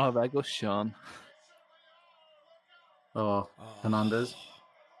 Oh, there goes Sean. Oh, Hernandez.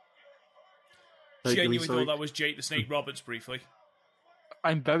 Genuinely thought that was Jake the Snake Roberts briefly.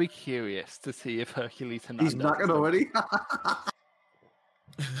 I'm very curious to see if Hercules Hernandez... He's knackered already.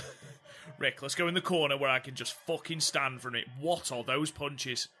 Rick, let's go in the corner where I can just fucking stand for a minute. What are those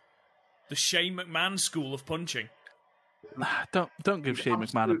punches? The Shane McMahon school of punching. Don't give Shane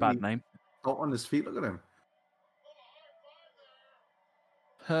McMahon a bad name. Out on his feet, look at him.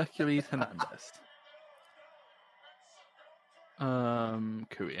 Hercules Hernandez.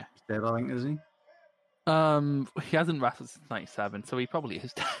 Career. He's dead, I think, is he? He hasn't wrestled since '97, so he probably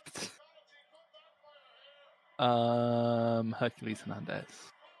is dead. Hercules Hernandez.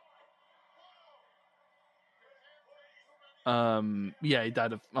 Yeah, he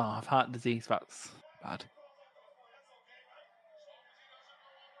died of heart disease. That's bad.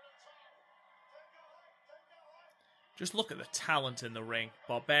 Just look at the talent in the ring.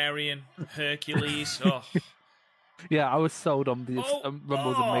 Barbarian, Hercules. Oh, yeah, I was sold on this.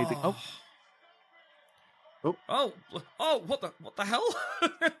 Rumble was amazing. What the hell?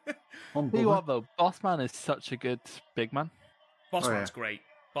 Tell you what, though, Boss Man is such a good big man. Boss Man's great.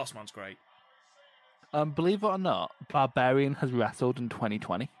 Boss Man's great. Believe it or not, Barbarian has wrestled in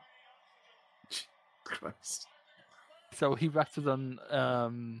 2020. Christ. So he wrestled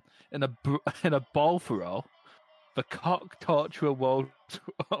on in a ball for all, the Cock Torturer World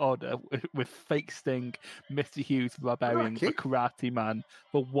Order with Fake Sting, Mr. Hughes, Barbarian, the Karate Man,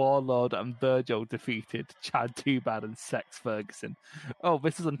 the Warlord, and Virgil defeated Chad Too Bad and Sex Ferguson. Oh,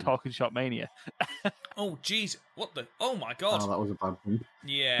 this is on Talking Shop Mania. Oh, jeez. What the? Oh, my God. Oh, that was a bad thing.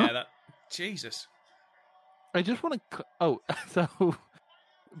 Yeah, that... Jesus. I just want to... Oh, so...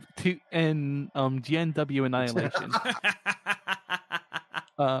 in GNW Annihilation...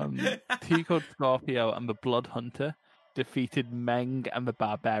 Two Code Scorpio and the Blood Hunter defeated Meng and the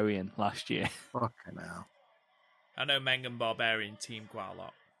Barbarian last year. Fucking hell. I know Meng and Barbarian team quite a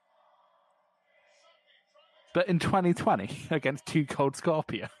lot. But in 2020, against Two Code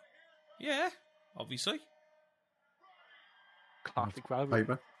Scorpio. Yeah, obviously. Classic rivalry.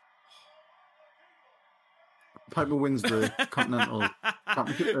 Piper wins the Continental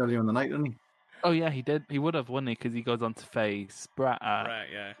Championship earlier in the night, doesn't he? Oh yeah, he did. He would have, wouldn't he? Because he goes on to face Brett at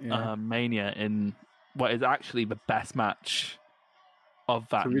Right, yeah. Mania in what is actually the best match of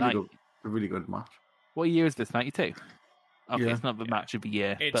that night. A really good match. What year is this? 92. Okay, Yeah. it's not the match of the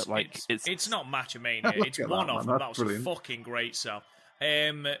year, but like it's not match of Mania. Look It's at one that, of man. them. That's That was brilliant. a fucking great sell.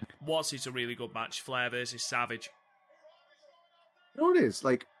 What's it's a really good match? Flair versus Savage. You know what it is?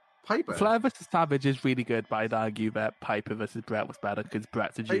 Like, Piper. Flair versus Savage is really good, but I'd argue that Piper versus Brett was better because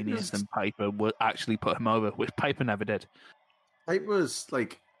Brett's a genius and Piper would actually put him over, which Piper never did. Piper's,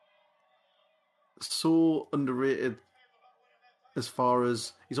 like, so underrated as far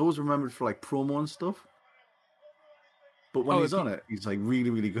as he's always remembered for, like, promo and stuff. But when he's on it, he's, like,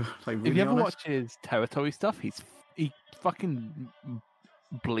 really, really good. Like, really if you ever honest. watch his territory stuff, he fucking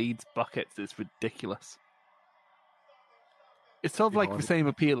bleeds buckets. It's ridiculous. It's sort of like the same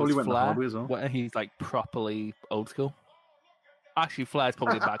appeal Probably as went the Flair, hard way as well. where he's like properly old school. Actually, Flair's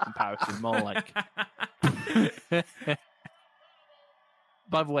probably a bad comparison. More like.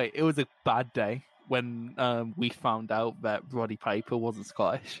 By the way, it was a bad day when we found out that Roddy Piper wasn't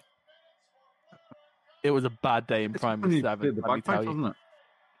Scottish. It was a bad day in Primary 7. The let me tell bagpipes, you. wasn't it?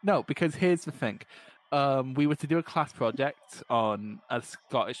 No, because here's the thing. We were to do a class project on a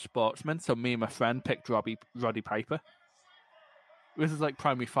Scottish sportsman, so me and my friend picked Roddy Piper. This is like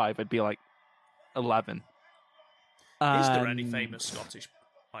Primary 5, I'd be like 11. Is there any famous Scottish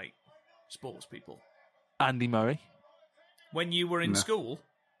like sports people? Andy Murray. When you were in school?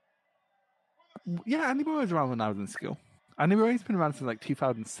 Yeah, Andy Murray was around when I was in school. Andy Murray's been around since like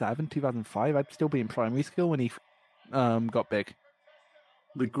 2007, 2005. I'd still be in primary school when he got big.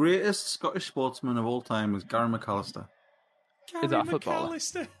 The greatest Scottish sportsman of all time was Gary McAllister. Is that a footballer?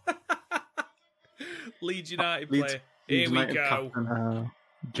 McAllister. Leeds United player. Here we United go. captain.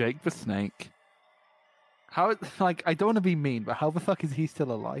 Jake the Snake. How, like, I don't want to be mean, but how the fuck is he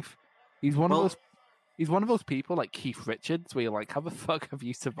still alive? He's one of those. He's one of those people like Keith Richards, where you're like, how the fuck have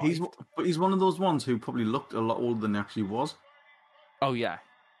you survived? He's one of those ones who probably looked a lot older than he actually was. Oh yeah,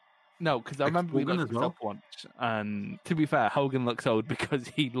 no, because I Like remember we Hogan looked as this well. up once, and to be fair, Hogan looks old because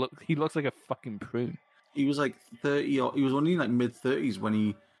he looks like a fucking prune. He was like 30, or he was only like mid-30s when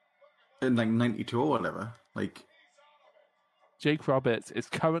he, in like 92 or whatever. Like, Jake Roberts is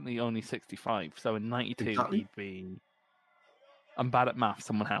currently only 65, so in 92 Exactly. he'd be. I'm bad at math.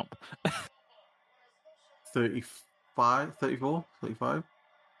 Someone help. 35, 34, 35.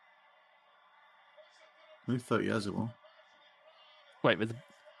 Maybe 30 years ago. Wait,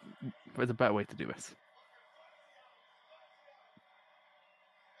 there's a better way to do this.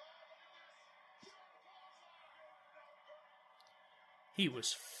 He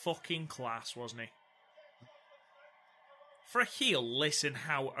was fucking class, wasn't he? For a heel, listen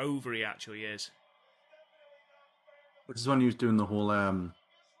how over he actually is. This is when he was doing the whole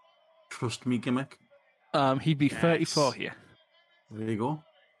trust me gimmick. He'd be Yes. 34 here. There you go.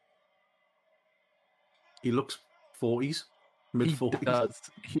 He looks 40s, mid He 40s. does.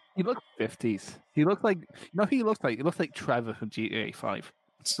 He looks 50s. He looks like he looks like Trevor from GTA 5.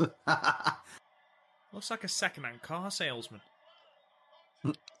 Looks like a second-hand car salesman.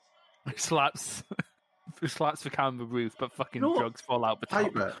 Slaps the camera roof, but fucking You know, drugs fall out the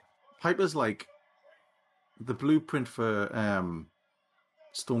top. Piper's like the blueprint for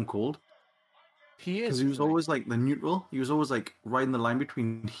Stone Cold. He is. Because he was always like the neutral. He was always like riding the line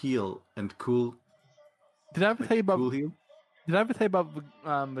between heel and cool. Did I ever tell you about? Cool heel. Did I ever tell you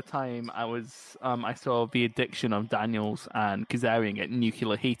about the time I saw the addiction of Daniels and Kazarian get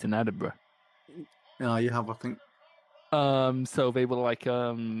nuclear heat in Edinburgh? Yeah, you have, I think. So they were like,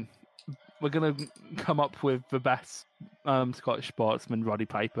 we're gonna come up with the best Scottish sportsman, Roddy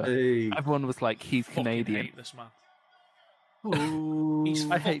Piper. Hey. Everyone was like, he's Fucking Canadian. hate this man. Oh. He's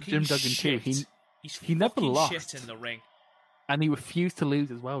I hate fucking Jim Duggan too. shit. He never fucking lost. shit in the ring. And he refused to lose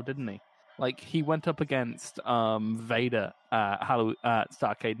as well, didn't he? Like, he went up against Vader at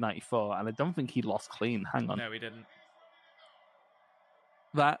Starrcade 94, and I don't think he lost clean. Hang on. No, he didn't.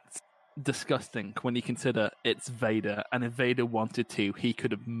 That's disgusting when you consider it's Vader, and if Vader wanted to, he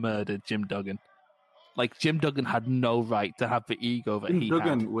could have murdered Jim Duggan. Like, Jim Duggan had no right to have the ego that Jim he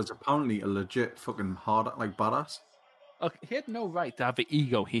Duggan had. was apparently a legit fucking hard, like badass. Okay, he had no right to have the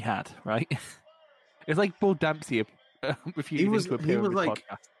ego he had, right? It's like Bull Dempsey refusing to appear on the like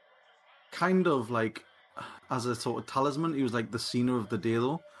podcast. kind of like as a sort of talisman. He was like the Cena of the day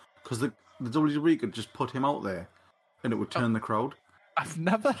though, because the WWE could just put him out there and it would turn the crowd. I've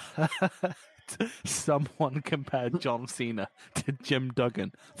never heard someone compare John Cena to Jim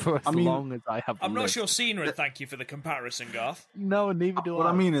Duggan for as long as I have I'm not lived. sure Cena would thank you for the comparison, Garth. No, neither do What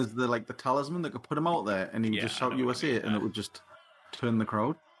I. I mean is the talisman that could put him out there and he would Yeah, just I shout know what you USA mean, and it would just turn the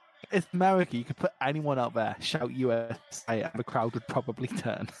crowd. It's America. You could put anyone out there, shout USA, and the crowd would probably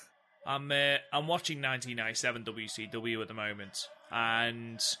turn. I'm watching 1997 WCW at the moment,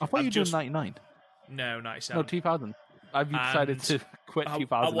 and I thought you were doing 99. No, 97. No, 2000. Have you decided to quit 2000?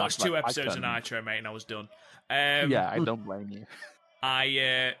 I watched 2 episodes of Nitro, mate, and I was done. Yeah, I don't blame you.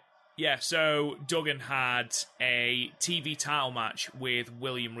 So Duggan had a TV title match with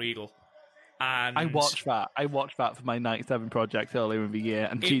William Regal. And I watched that for my 97 project earlier in the year,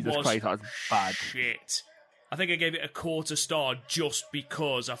 and Jesus Christ, that was bad. Shit. I think I gave it a 1/4 star just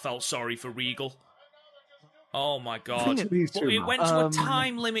because I felt sorry for Regal. Oh my god. But it went to a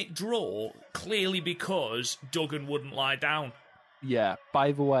time limit draw, clearly because Duggan wouldn't lie down. Yeah,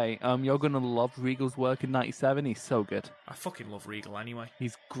 by the way, you're going to love Regal's work in 97. He's so good. I fucking love Regal anyway.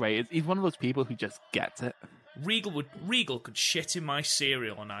 He's great. He's one of those people who just gets it. Regal could shit in my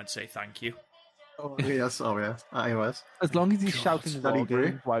cereal and I'd say thank you. Oh, yes. I was. As long as he's shouting war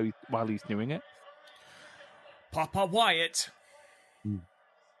games while he's doing it. Papa Wyatt.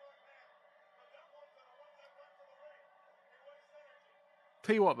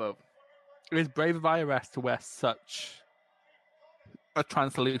 Tell you what, though. It is brave of IRS to wear such a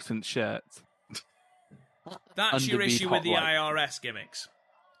translucent shirt. That's your issue with the IRS gimmicks.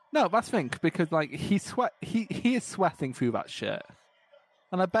 No, that's the thing, because he is sweating through that shirt.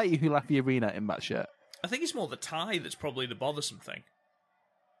 And I bet you he left the arena in that shirt. I think it's more the tie that's probably the bothersome thing.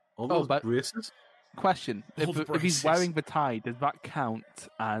 All those braces? Question. If he's wearing the tie, does that count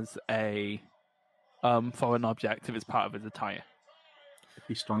as a foreign object if it's part of his attire? If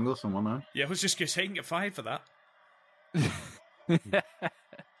he strangles someone, huh? Yeah, I was just going to say he can get fired for that.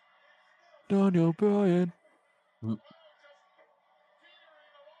 Daniel Bryan.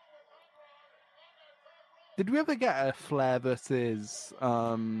 Did we ever get a Flair versus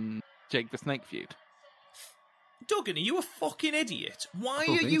Jake the Snake feud? Duggan, are you a fucking idiot? Why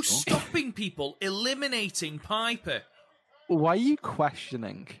are you stopping people eliminating Piper? Why are you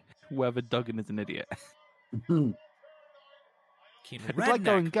questioning whether Duggan is an idiot? It's like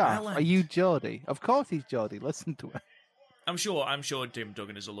going, Gaff, are you Geordie? Of course he's Geordie. Listen to him. I'm sure Tim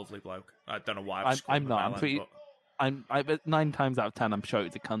Duggan is a lovely bloke. I don't know why. I'm not. I'm 9 times out of 10, I'm sure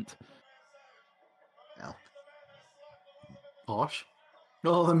he's a cunt. Yeah. Posh.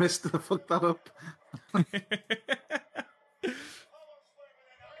 Oh, I missed it. I fucked that up.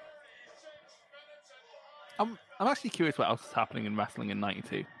 I'm actually curious what else is happening in wrestling in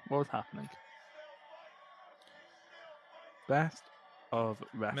 92. What was happening? Best of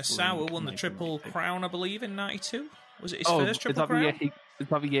wrestling. Misawa won the Triple Crown, I believe, in 92. Was it his first Triple Crown? Is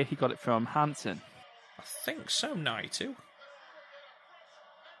that the year he got it from Hansen? I think so, 92.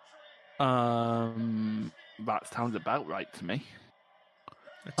 That sounds about right to me.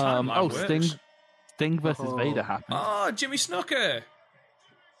 Sting versus Vader happened. Oh, Jimmy Snuka!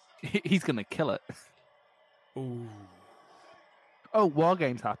 He's gonna kill it. Ooh. Oh, War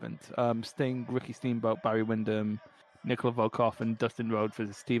Games happened. Sting, Ricky Steamboat, Barry Windham, Nicola Volkov, and Dustin Rhodes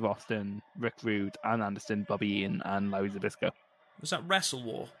versus Steve Austin, Rick Rude, Ann Anderson, Bobby Ian, and Larry Zbyszko. Was that Wrestle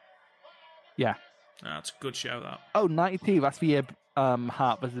War? Yeah. That's a good show, that. Oh, 92. That's the year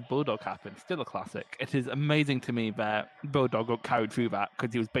Hart versus Bulldog happened. Still a classic. It is amazing to me that Bulldog got carried through that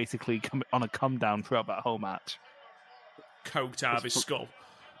because he was basically on a come down throughout that whole match. Coked out of his skull.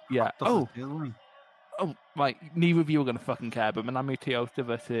 Yeah. Oh, right. Neither of you are going to fucking care, but Manami Toyota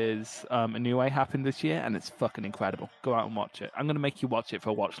versus Inoue happened this year, and it's fucking incredible. Go out and watch it. I'm going to make you watch it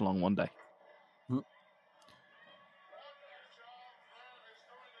for a watch along one day.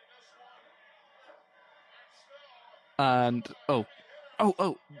 And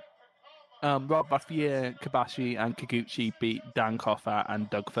Rob, that's the year Kobashi and Kikuchi beat Dan Koffa and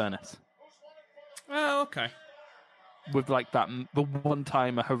Doug Furness. Oh, okay. With the one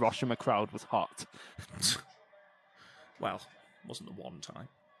time a Hiroshima crowd was hot. Well, wasn't the one time.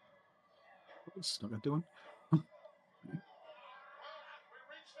 What's Snuka doing?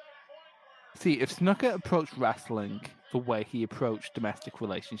 See, if Snuka approached wrestling the way he approached domestic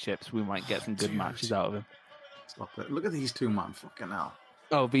relationships, we might get some good matches out of him. Stop it. Look at these two, man. Fucking hell.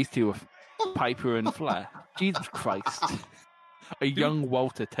 Oh, these two are Piper and Flair. Jesus Christ. A young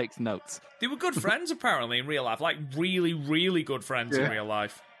Walter takes notes. They were good friends, apparently, in real life. Like, really, really good friends in real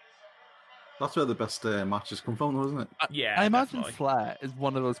life. That's where the best matches come from, isn't it? Yeah, I imagine definitely. Flair is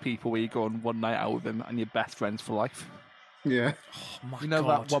one of those people where you go on one night out with him and you're best friends for life. Yeah. Oh, my you know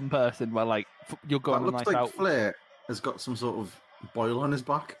God. that one person where, you're going on a night looks like out. Flair has got some sort of boil on his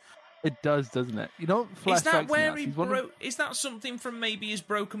back. It does, doesn't it? You know, Flair Is that where he Is that something from maybe his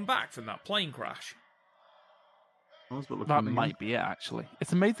broken back from that plane crash? That might be it, actually.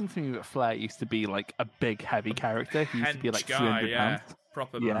 It's amazing to me that Flair used to be a big, heavy character. He used to be 300 pounds.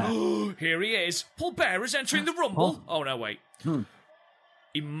 Proper. Yeah. Here he is. Paul Bearer's entering the Rumble. Oh, no, wait.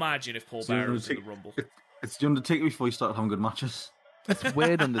 Imagine if Paul Bearer was in the Rumble. It's the Undertaker before he started having good matches. It's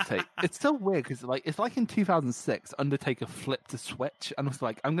weird, Undertaker. It's so weird because it's like in 2006, Undertaker flipped a switch and was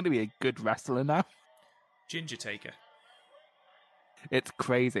like, "I'm going to be a good wrestler now." Ginger Taker. It's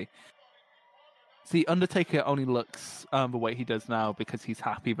crazy. See, Undertaker only looks the way he does now because he's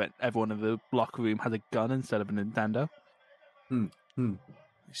happy that everyone in the locker room has a gun instead of a Nintendo. He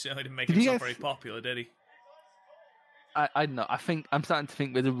certainly didn't make himself very popular, did he? I don't know. I'm starting to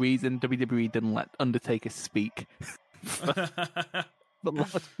think there's a reason WWE didn't let Undertaker speak for the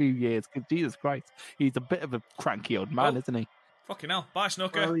last few years. Because Jesus Christ, he's a bit of a cranky old man, isn't he? Fucking hell. Bye,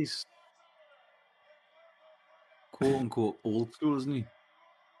 Snooker. Well, he's quote-unquote old school, isn't he?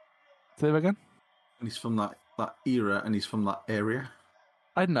 Say that again? And he's from that era, and he's from that area.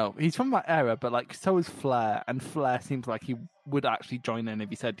 I don't know. He's from that era, but like so is Flair, and Flair seems like he would actually join in if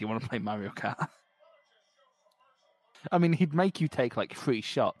he said, "Do you want to play Mario Kart?" I mean, he'd make you take like 3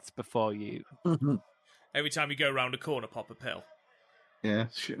 shots before you. Every time you go around a corner, pop a pill. Yeah,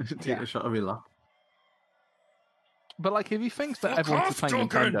 take a shot of your lap. But like, if he thinks that everyone's playing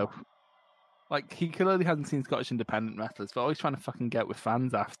Nintendo, like he clearly hasn't seen Scottish independent wrestlers, but always trying to fucking get with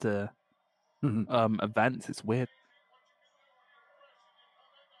fans after events. It's weird.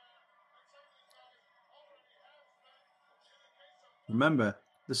 Remember,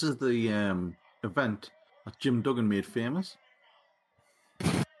 this is the event that Jim Duggan made famous.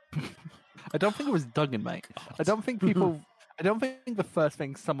 I don't think it was Duggan, mate. I don't think the first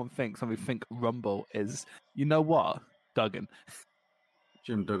thing someone thinks when we think Rumble is, you know what, Duggan.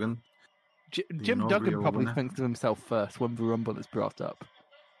 Jim Duggan. Jim Duggan probably thinks to himself first when the Rumble is brought up.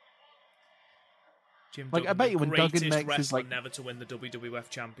 Jim Like, Duggan, I bet you when the Duggan greatest makes his wrestler like, never to win the WWF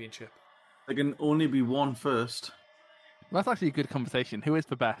Championship. There can only be one first. that's actually a good conversation. Who is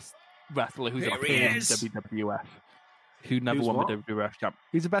the best wrestler who's Here he appeared in is. WWF? Who never Who's won what? the WWF champ?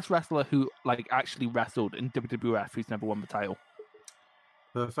 Who's the best wrestler who like actually wrestled in WWF who's never won the title?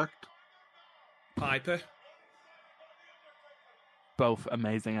 Perfect. Piper. Both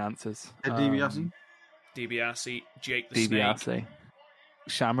amazing answers. Ted DiBiase. DiBiase. Jake the DiBiase. Snake.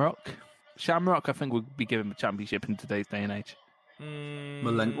 Shamrock. Shamrock, I think, would be given the championship in today's day and age.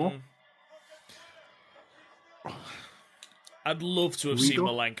 Malenko. I'd love to have seen Regal?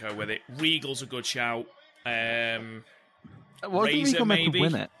 Malenko with it. Regal's a good shout. Wasn't Razor, Regal meant to maybe?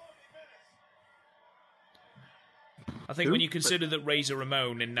 win it? I think Who? when you consider that Razor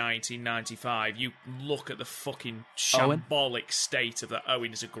Ramon in 1995, you look at the fucking Owen? shambolic state of that.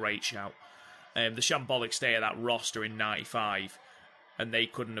 Owen is a great shout. The shambolic state of that roster in 95, and they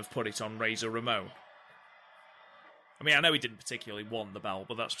couldn't have put it on Razor Ramon. I mean, I know he didn't particularly won the belt,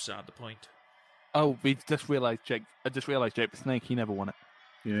 but that's beside the point. Oh, we just realised Jake. I just realised Jake the Snake. He never won it.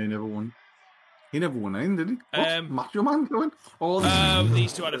 Yeah, he never won. He never won anything, did he? What? Macho Man going?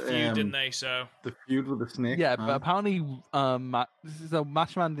 These two had a feud, didn't they? So the feud with the Snake. Yeah, but apparently,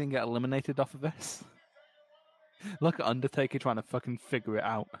 Macho Man didn't get eliminated off of this. Look at Undertaker trying to fucking figure it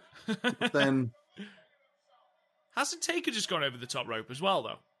out. Then hasn't Taker just gone over the top rope as well,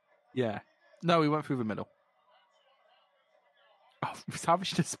 though? Yeah. No, he went through the middle. Oh,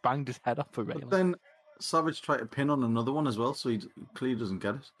 Savage just banged his head off a railing. then Savage tried to pin on another one as well, so he clearly doesn't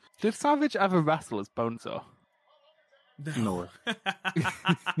get it. Did Savage ever wrestle as Bonesaw? No.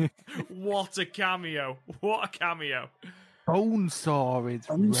 What a cameo! What a cameo! Bonesaw is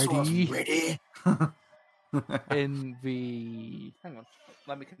ready. Ready. In the... Hang on.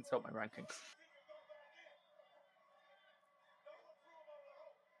 Let me consult my rankings.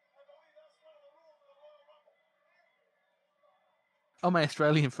 Oh, my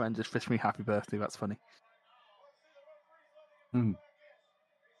Australian friend just wished me happy birthday. That's funny. Go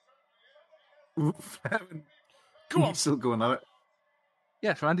on. Still going at it.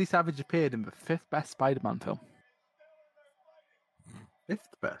 Yes, Randy Savage appeared in the 5th best Spider-Man film. 5th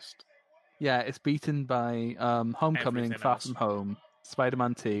best. Yeah, it's beaten by Homecoming, Everything Far else. From Home,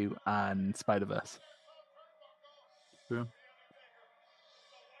 Spider-Man 2, and Spider-Verse. True.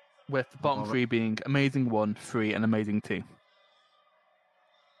 With the bottom 3 being Amazing 1, 3, and Amazing 2.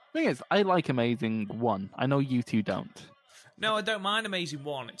 Thing is, I like Amazing 1. I know you two don't. No, I don't mind Amazing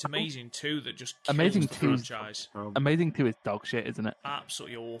 1. It's Amazing 2 that just kills Amazing the 2 's- franchise. Amazing 2 is dog shit, isn't it?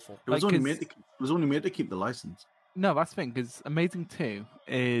 Absolutely awful. It was, Like, only made to keep the license. No, that's the thing, because Amazing 2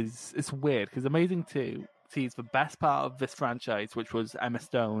 is... It's weird, because Amazing 2 sees the best part of this franchise, which was Emma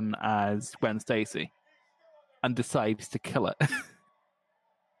Stone as Gwen Stacy, and decides to kill it.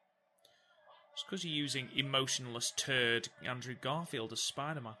 It's because you're using emotionless turd Andrew Garfield as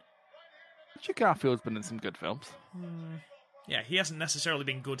Spider-Man. Richard Garfield's been in some good films. Yeah, he hasn't necessarily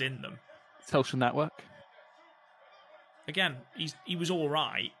been good in them. Social Network. Again, he was all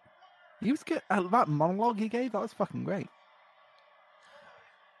right. He was good. That monologue he gave, that was fucking great.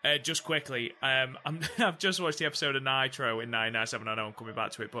 Just quickly, I've just watched the episode of Nitro in 997. I know I'm coming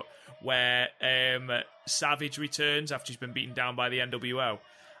back to it, but where Savage returns after he's been beaten down by the NWO.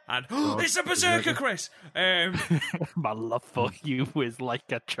 And it's a berserker, Chris. My love for you is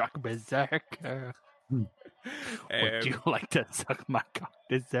like a truck berserker. Would you like to suck my cock,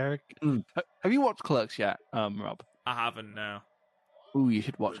 berserk? Have you watched Clerks yet, Rob? I haven't, no. Ooh, you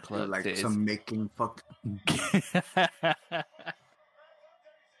should watch Clerks. Like some making fuck.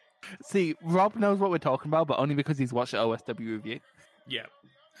 See, Rob knows what we're talking about, but only because he's watched the OSW review. Yeah.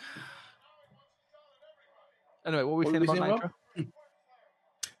 Anyway, what were we saying about Nitro?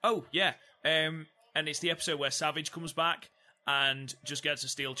 Oh, yeah. And it's the episode where Savage comes back and just gets a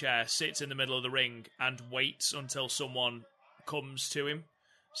steel chair, sits in the middle of the ring, and waits until someone comes to him.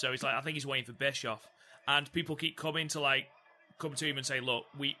 So he's like, I think he's waiting for Bischoff. And people keep coming to him and say, look,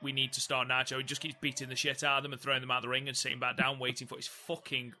 we need to start Nitro. He just keeps beating the shit out of them and throwing them out of the ring and sitting back down waiting for it. It's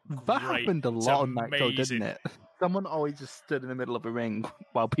fucking great. That happened a lot on Nitro, didn't it? Someone always just stood in the middle of a ring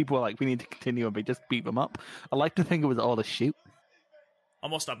while people were like, we need to continue, and they just beat them up. I like to think it was all a shoot. I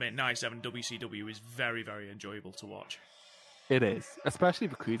must admit, 97 WCW is very, very enjoyable to watch. It is, especially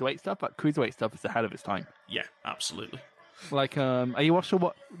the cruiserweight stuff. But cruiserweight stuff is ahead of its time. Yeah, absolutely. Like, are you watching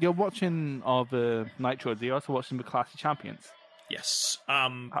you're watching all the Nitros? Are you also watching the Clash of Champions? Yes,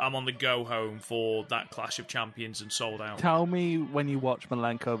 I'm on the go home for that Clash of Champions and Sold Out. Tell me when you watch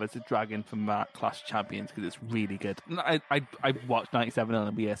Malenko versus Dragon from that Clash of Champions, because it's really good. I watched 97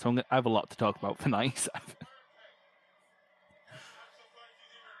 on the so I have a lot to talk about for 97.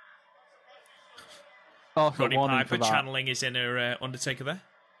 Also, Roddy Piper channeling his inner Undertaker there.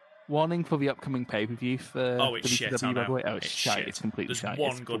 Warning for the upcoming pay-per-view for it's shit, by the way. Oh, it's shit. It's completely shit. There's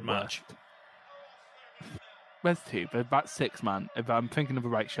one good match. There's two, but that 6-man, if I'm thinking of the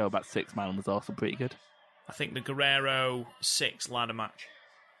right show, that 6-man was also pretty good. I think the Guerrero 6 ladder match.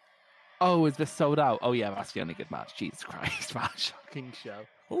 Oh, is this sold out? Oh, yeah, that's the only good match. Jesus Christ, what a shocking show.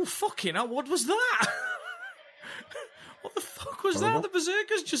 Oh, fucking hell, what was that? What the fuck was that the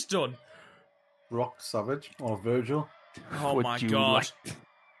Berserker's just done? Rock Savage or Virgil. Oh, my God.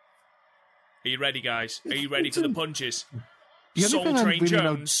 Are you ready, guys? Are you ready for the punches? Soul Train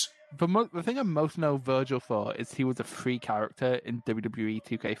Jones. The thing I most know Virgil for is he was a free character in WWE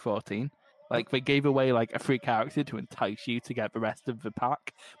 2K14. Like, they gave away, like, a free character to entice you to get the rest of the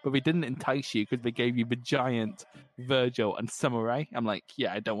pack, but they didn't entice you because they gave you the giant Virgil and Samurai. I'm like,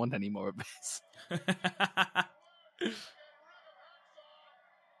 yeah, I don't want any more of this.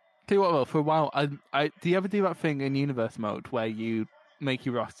 Tell you what, well, for a while, do you ever do that thing in Universe mode where you make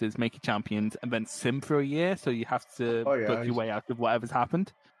your rosters, make your champions, and then sim for a year, so you have to book your way out of whatever's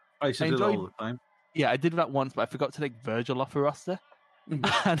happened? I used to do that all the time. Yeah, I did that once, but I forgot to take Virgil off a roster,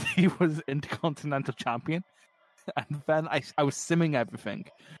 and he was Intercontinental Champion. And then I was simming everything,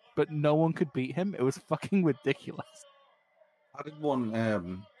 but no one could beat him. It was fucking ridiculous. I did one,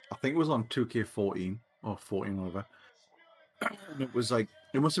 I think it was on 2K14, or 14 or whatever. And it was like,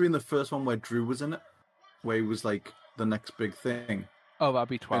 it must have been the first one where Drew was in it, where he was like the next big thing. Oh, that'd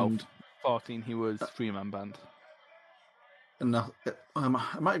be 12. And 14, he was 3-man band. And it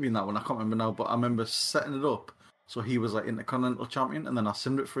might have been that one, I can't remember now, but I remember setting it up so he was like Intercontinental Champion, and then I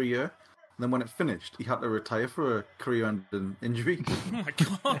simmed it for a year. And then when it finished, he had to retire for a career-ending injury. Oh my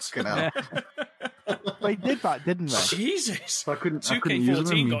God. They did that, didn't they? Jesus. So I couldn't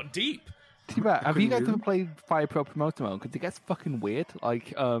 2K14 got deep. Have you guys ever played Fire Pro Promoter Mode? Because it gets fucking weird.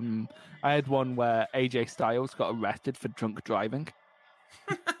 Like, I had one where AJ Styles got arrested for drunk driving.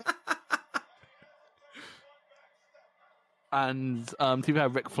 And to be fair,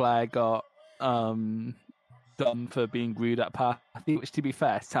 Ric Flair got done for being rude at party, which, to be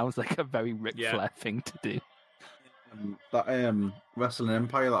fair, sounds like a very Ric Flair thing to do. That Wrestling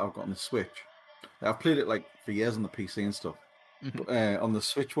Empire that I've got on the Switch, I've played it like for years on the PC and stuff. But, on the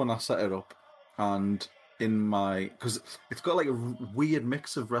Switch one, I set it up, and because it's got like a weird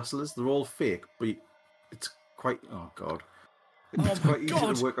mix of wrestlers. They're all fake, but it's quite it's quite easy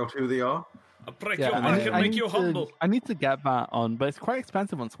to work out who they are. I'll break your back and make you humble. I need to get that on, but it's quite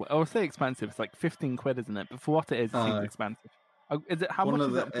expensive on Switch. I would say expensive. It's like 15 quid, isn't it? But for what it is, it seems expensive. Is it how much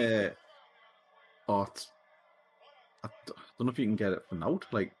is it? I don't know if you can get it for now,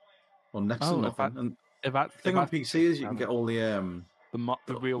 like, or next to nothing. The thing on PC is you can get all the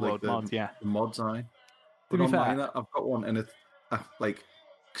real world mods, the mods. But online, I've got one, and it's like,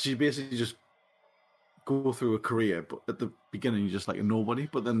 because you basically just go through a career, but at the beginning you're just like a nobody.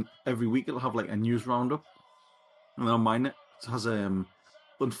 But then every week it'll have like a news roundup, and then on mine has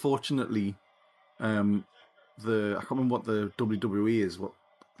unfortunately I can't remember what the WWE is, what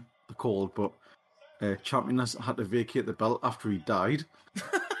they're called, but champion has had to vacate the belt after he died.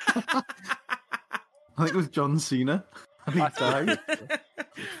 I think it was John Cena, and he died.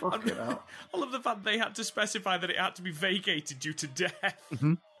 Fucking hell. I love the fact they had to specify that it had to be vacated due to death.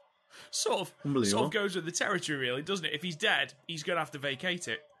 Mm-hmm. Sort of goes with the territory, really, doesn't it? If he's dead, he's going to have to vacate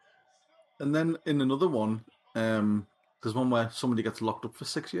it. And then in another one, there's one where somebody gets locked up for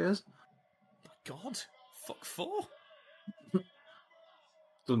 6 years. God, fuck for?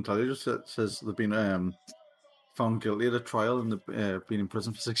 Doesn't tell you, just says they've been found guilty at a trial and they've been in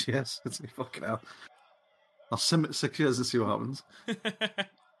prison for 6 years. It's like, fucking hell. I'll sim it 6 years and see what happens. It's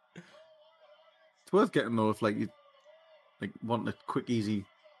worth getting though if you want a quick, easy,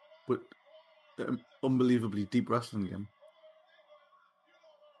 but unbelievably deep wrestling game.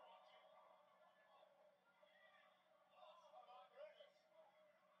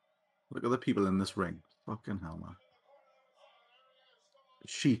 Look at the people in this ring. Fucking hell, man.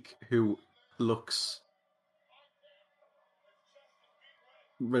 Sheik, who looks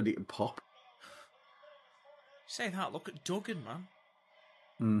ready to pop. Say that, look at Duggan, man.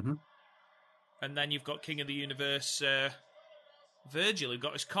 Mm-hmm. And then you've got King of the Universe, Virgil, who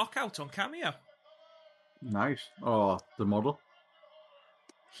got his cock out on Cameo. Nice. Oh, the model.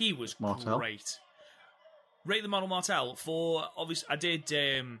 He was Martel. Great. Rate the Model Martel for, obviously, I did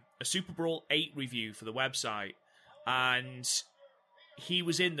a Super Brawl 8 review for the website, and he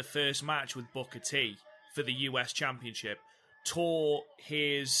was in the first match with Booker T for the US Championship, tore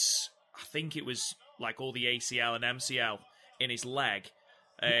his, I think it was all the ACL and MCL in his leg,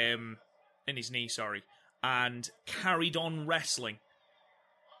 in his knee, sorry, and carried on wrestling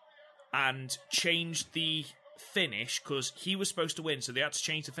and changed the finish because he was supposed to win, so they had to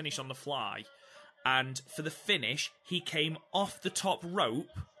change the finish on the fly. And for the finish, he came off the top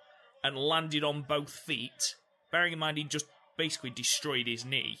rope and landed on both feet. Bearing in mind, he just basically destroyed his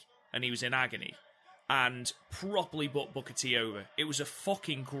knee and he was in agony. And properly put Booker T over. It was a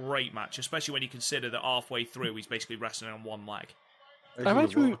fucking great match, especially when you consider that halfway through he's basically wrestling on one leg.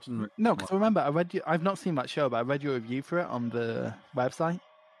 Because remember, I've not seen that show, but I read your review for it on the website.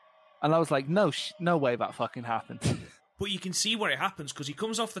 And I was like, no way that fucking happened. But you can see where it happens because he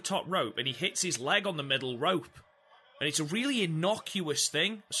comes off the top rope and he hits his leg on the middle rope. And it's a really innocuous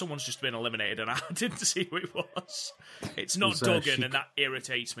thing. Someone's just been eliminated and I didn't see who it was. It's not Duggan and that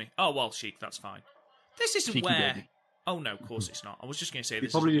irritates me. Oh, well, Sheik, that's fine. This isn't Cheeky where... baby. Oh, no, of course it's not. I was just going to say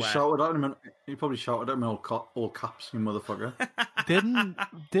this probably is just where... shouted at him all caps, you motherfucker.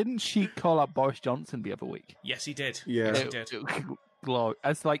 Didn't Sheik call out Boris Johnson the other week? Yes, he did. Yeah. Yes, he did. Glory.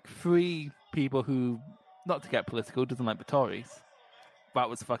 As three people who, not to get political, doesn't like the Tories. That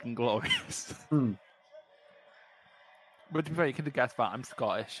was fucking glorious. But to be fair, you could have guessed that I'm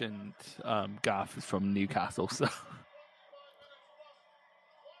Scottish and Garth is from Newcastle, so...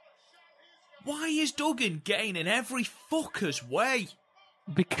 Why is Duggan getting in every fucker's way?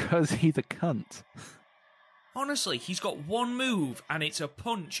 Because he's a cunt. Honestly, he's got one move, and it's a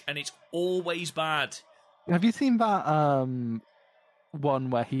punch, and it's always bad. Have you seen that one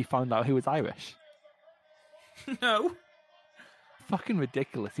where he found out he was Irish? No. Fucking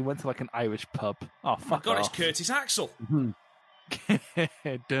ridiculous. He went to an Irish pub. Oh, fuck God, off. it's Curtis Axel. Dun,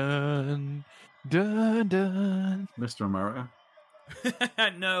 dun, dun. Mr. America.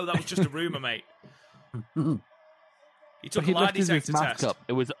 No, that was just a rumour, mate. He took a lie lifted his detector mask test. up.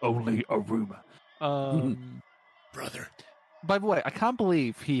 It was only a rumour. Brother. By the way, I can't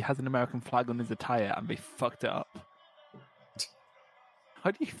believe he has an American flag on his attire and they fucked it up.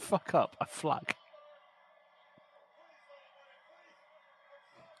 How do you fuck up a flag?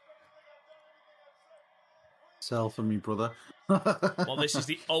 Sell for me, brother. Well, this is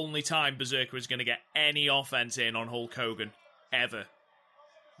the only time Berserker is going to get any offense in on Hulk Hogan. Ever.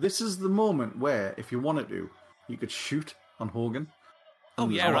 This is the moment where, if you wanted to, you could shoot on Hogan. Oh,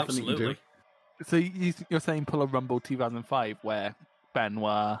 And yeah, there's nothing you can absolutely. So you're saying pull a Rumble 2005 where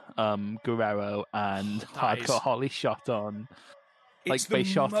Benoit, Guerrero, and Hardcore Holly shot on... It's they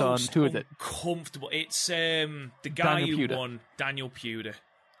shot on... Who is it? Comfortable. It's the guy Daniel who Puder. won, Daniel Puder.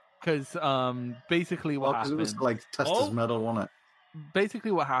 Because basically what Because happened... it was Testa's medal, wasn't it?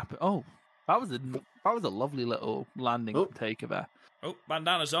 Basically what happened... Oh, that was a lovely little landing take of it. Oh,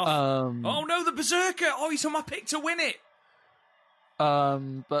 bandana's off. Oh no, the Berserker! Oh, he's on my pick to win it!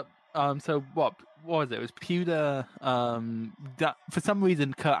 So what was it? It was Puder. For some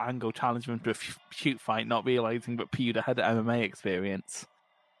reason, Kurt Angle challenged him to a shoot fight, not realizing that Puder had MMA experience,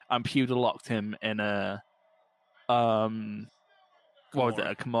 and Puder locked him in a What was it?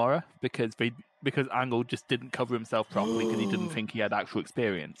 A Kimura? Because because Angle just didn't cover himself properly because he didn't think he had actual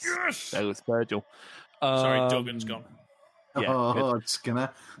experience. Yes! There was Virgil. Sorry, Duggan's gone. Yeah, oh, Skinner.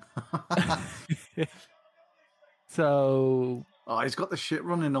 So... Oh, he's got the shit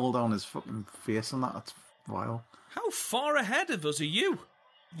running all down his fucking face and that. That's vile. How far ahead of us are you?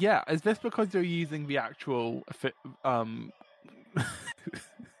 Yeah, is this because you're using the actual... I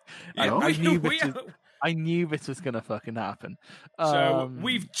knew this was going to fucking happen. So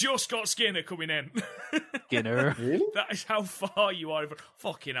we've just got Skinner coming in. Skinner. Really? That is how far you are.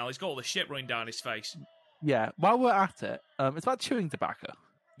 Fucking hell, he's got all the shit running down his face. Yeah, while we're at it, it's about chewing tobacco.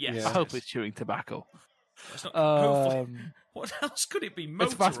 Yes. Yeah. I hope it's chewing tobacco. It's not, hopefully, what else could it be?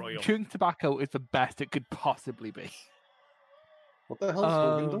 Motor oil? Chewing tobacco is the best it could possibly be. What the hell's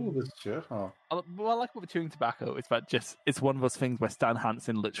Hogan done with this shirt? Oh. Well, I like what the chewing tobacco is, but it's one of those things where Stan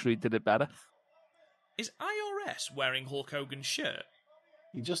Hansen literally did it better. Is IRS wearing Hulk Hogan's shirt?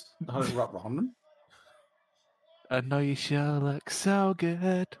 He just had it wrapped around him. I know you sure look so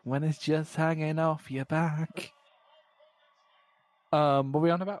good when it's just hanging off your back. What are we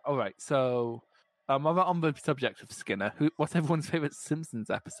on about? All right, so I'm on the subject of Skinner. What's everyone's favorite Simpsons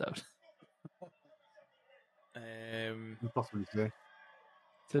episode? Possibly say.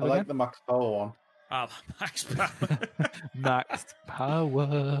 Say I it like again? the Max Power one. Ah, Max Power. Max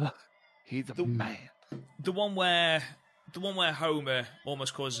Power. He's a man. The one where Homer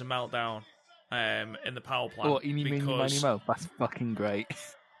almost causes a meltdown in the power plant. Oh, Eeny, Meeny, Miny, Mo. That's fucking great.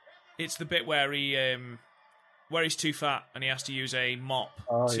 It's the bit where he's too fat and he has to use a mop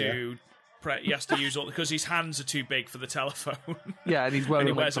he has to use all because his hands are too big for the telephone. Yeah, and he's wearing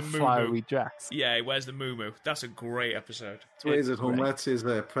and he wears a a flowery dress. Yeah, he wears the moo-moo. That's a great episode. So he's at home, it says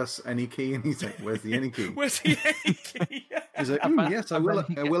press any key, and he's like, where's the any key? Where's the any key? He's like, yes, I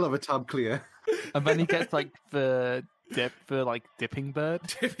will have a tab clear. And then he gets like the dipping bird.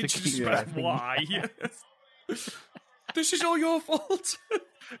 Why? This is all your fault.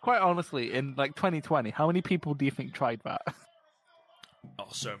 Quite honestly, in like 2020, how many people do you think tried that? Oh,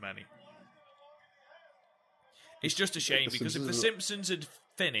 so many. It's just a shame because if The Simpsons had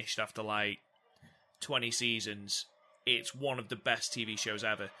finished after like 20 seasons, it's one of the best TV shows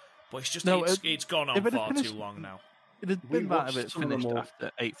ever. But it's just it's gone on far too long now. It has been that if it's finished after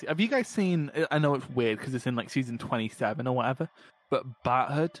 8. Have you guys seen? I know it's weird because it's in like season 27 or whatever, but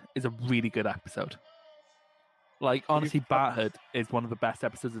Bat-Hood is a really good episode. Like, honestly, Bat-Hood is one of the best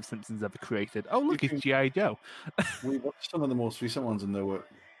episodes of Simpsons ever created. Oh, look, it's G.I. Joe. We watched some of the most recent ones, and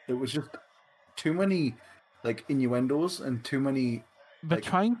it was just too many like innuendos and too many. They're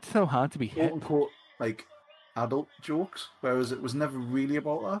trying so hard to be hip. Quote-unquote, like adult jokes, whereas it was never really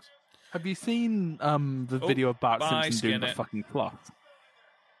about that. Have you seen the video of Bart Simpson doing the fucking plot?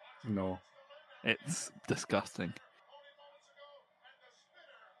 No. It's disgusting.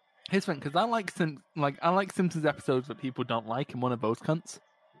 Here's the thing, because I like Simpsons episodes that people don't like, and one of those cunts,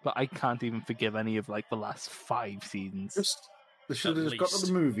 but I can't even forgive any of like the last 5 seasons. They should have just got to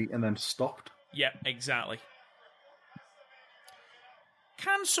the movie and then stopped. Yeah, exactly.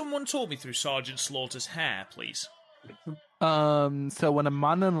 Can someone talk me through Sergeant Slaughter's hair, please? So when a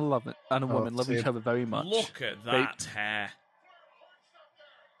man and a woman love each other very much, look at that hair.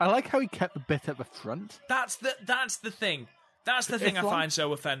 I like how he kept the bit at the front. That's the thing. That's the thing I find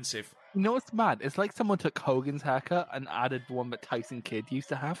so offensive. You know what's mad? It's like someone took Hogan's haircut and added the one that Tyson Kidd used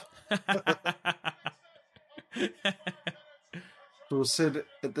to have. So Sid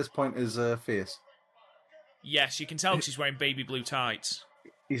at this point is face. Yes, you can tell because he's wearing baby blue tights.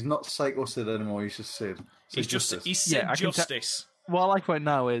 He's not Psycho Sid anymore. He's just Sid. He's Sid Justice. What I like right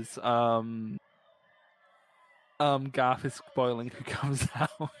now is Garth is spoiling who comes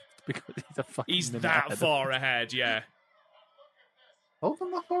out because he's a fucking. He's that far ahead, yeah. Oh,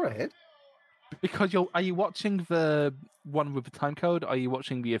 I'm that far ahead. Because are you watching the one with the time code? Or are you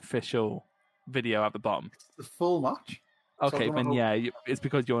watching the official video at the bottom? It's the full match. Okay, then yeah, it's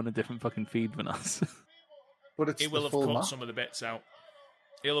because you're on a different fucking feed than us. But it will have cut some of the bits out.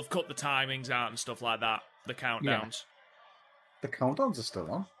 He'll have cut the timings out and stuff like that. The countdowns. Yeah. The countdowns are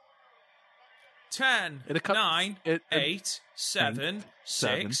still on. 10, 9, 8, 7,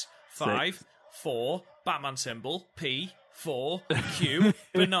 6, 5, 4, Batman symbol, P, 4, Q,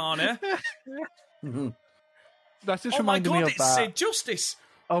 banana. That's just reminding me of that. It's Sid Justice.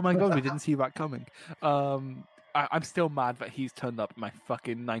 Oh my god, we didn't see that coming. I'm still mad that he's turned up my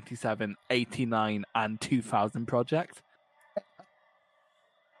fucking 97, 89, and 2000 project.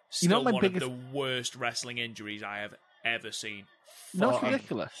 Still one of the worst wrestling injuries I have ever seen. No, it's Fucking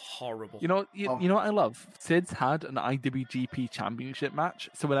ridiculous. horrible. You know what I love? Sid's had an IWGP Championship match,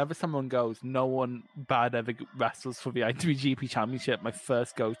 so whenever someone goes, no one bad ever wrestles for the IWGP Championship, my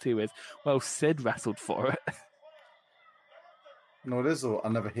first go-to is, well, Sid wrestled for it. No, it is though. I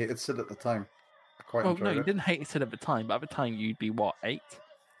never hated Sid at the time. I quite Oh, enjoyed no, it. you didn't hate Sid at the time, but at the time you'd be, what, 8?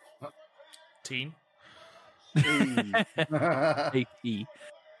 Teen. 8E.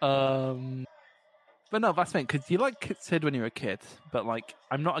 But no, that's fine, because you like Sid when you were a kid, but, like,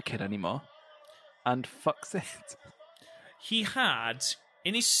 I'm not a kid anymore. And fuck Sid. He had,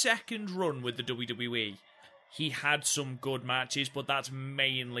 in his second run with the WWE, he had some good matches, but that's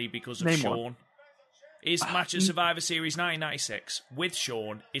mainly because of Name Shawn. one. His match at Survivor Series 1996 with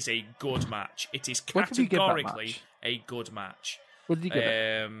Shawn is a good match. It is What did you give that categorically match? a good match. What did you give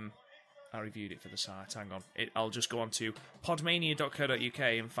it? I reviewed it for the site. Hang on. I'll just go on to podmania.co.uk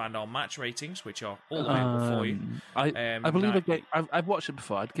and find our match ratings, which are all available for you. I believe I've watched it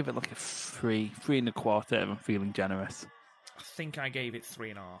before. I'd give it like a 3.25 if I'm feeling generous. I think I gave it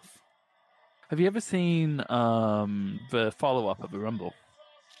 3.5. Have you ever seen the follow-up of the Rumble?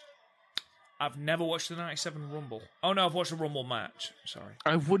 I've never watched the 97 Rumble. Oh no, I've watched a Rumble match. Sorry.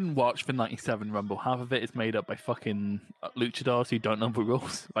 I wouldn't watch the 97 Rumble. Half of it is made up by fucking luchadors who don't know the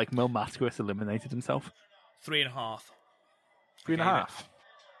rules. Like Mil Mascaris eliminated himself. 3.5. 3.5.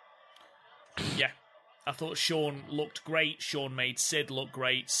 Yeah. I thought Shawn looked great. Shawn made Sid look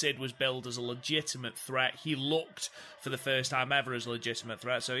great. Sid was billed as a legitimate threat. He looked for the first time ever as a legitimate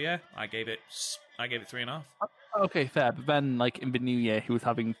threat. So yeah, I gave it 3.5. Okay, fair. But then, like, in the new year, he was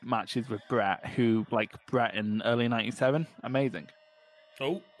having matches with Brett, who, like, Brett in early 97. Amazing.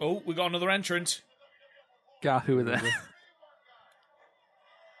 Oh, we got another entrant. Garth, who was it?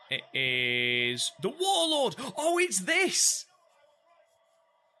 It is the Warlord. Oh, it's this.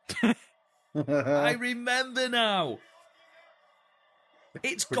 I remember now.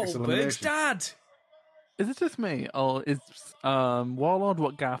 It's Quickest Goldberg's elimination. dad. Is it just me, or is Warlord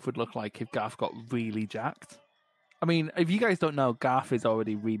what Garth would look like if Garth got really jacked? I mean, if you guys don't know, Garth is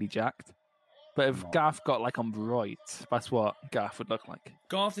already really jacked. But if Garth got, like, on roids, that's what Garth would look like.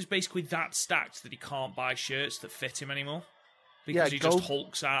 Garth is basically that stacked that he can't buy shirts that fit him anymore. Because Yeah, he just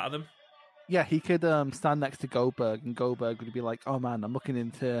hulks out of them. Yeah, he could stand next to Goldberg, and Goldberg would be like, oh man, I'm looking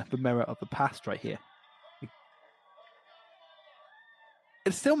into the mirror of the past right here.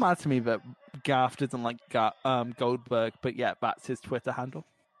 It's still mad to me that Garth doesn't like Goldberg, but yeah, that's his Twitter handle.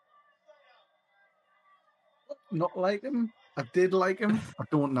 Not like him. I did like him. I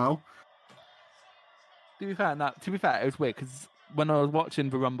don't know. To be fair, it was weird because when I was watching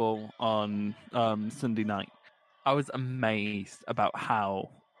the Rumble on Sunday night, I was amazed about how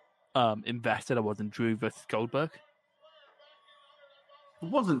invested I was in Drew versus Goldberg. It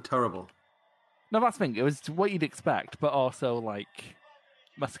wasn't terrible. No, that's the thing. It was what you'd expect, but also, like,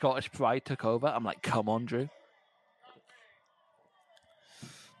 my Scottish pride took over. I'm like, come on, Drew. I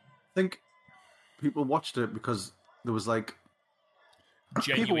think people watched it because there was like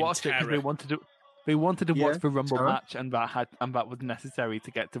Genuine People watched it terror. because they wanted to watch the Rumble terror. match, and that was necessary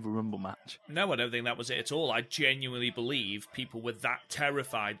to get to the Rumble match. No, I don't think that was it at all. I genuinely believe people were that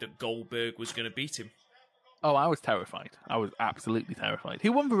terrified that Goldberg was going to beat him. Oh, I was terrified. I was absolutely terrified.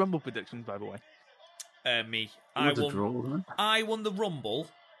 Who won the Rumble predictions, by the way? Me. it was a draw, wasn't it? I won the Rumble,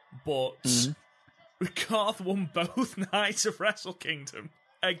 but Garth won both nights of Wrestle Kingdom.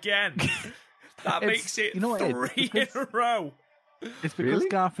 Again. That makes it you know what it is? 3 in a row. It's because Really?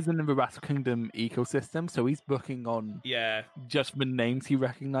 Garth is in the Wrestle Kingdom ecosystem, so he's booking on Yeah. just the names he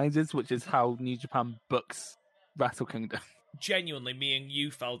recognizes, which is how New Japan books Wrestle Kingdom. Genuinely, me and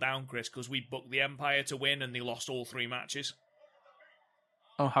you fell down, Chris, because we booked the Empire to win and they lost all 3 matches.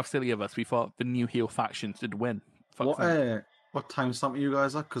 Oh, how silly of us. We thought the new heel factions did win. Fuck's sake. What time stamp are you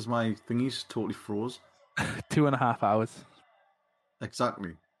guys at? Because my thingies totally froze. 2.5 hours.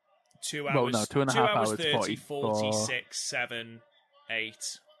 Exactly. 2 Well, hours. no, 2.5 2 hours, hours, 30, 44. 46, 7, 8.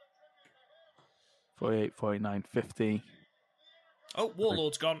 48, 49, 50. Oh,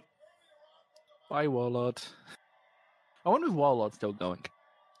 Warlord's gone. Bye, Warlord. I wonder if Warlord's still going.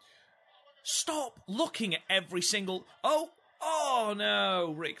 Stop looking at every single... Oh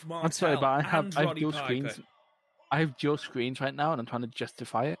no, Rick Martel I'm sorry, but I and have Roddy dual Piper. screens. I have dual screens right now, and I'm trying to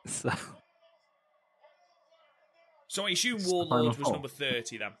justify it. So So I assume It's the Warlord final was four. number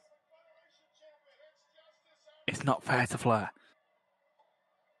 30 then. it's not fair to Flair.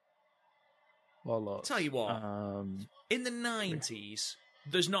 Warlord. Tell you what, in the 90s,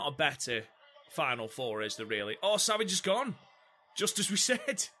 there's not a better Final Four, is there really? Oh, Savage is gone. Just as we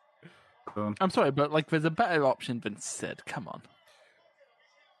said. I'm sorry, but like, there's a better option than Sid. Come on.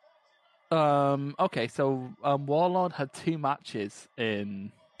 Okay, so Warlord had 2 matches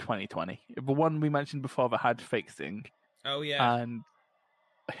in 2020. The one we mentioned before that had fixing, Oh yeah. and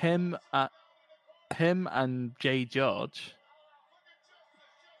him and Jay George,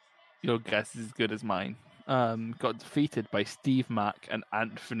 your guess is as good as mine, got defeated by Steve Mack and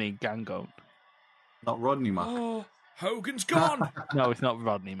Anthony Gangone. Not Rodney Mack. Oh, Hogan's gone. No, it's not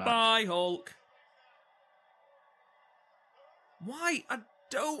Rodney Mack. Bye, Hulk. Why? I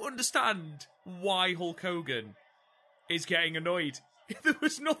don't understand why Hulk Hogan is getting annoyed. There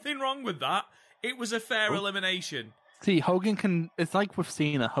was nothing wrong with that. It was a fair elimination. See, Hogan can... It's like with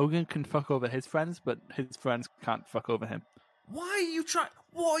Cena. Hogan can fuck over his friends, but his friends can't fuck over him. Why are you trying...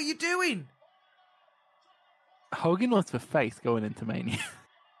 What are you doing? Hogan was the face going into Mania.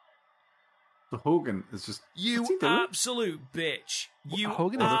 So Hogan is just... You absolute bitch. You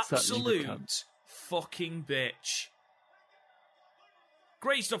Hogan is such a good cunt. absolute fucking bitch.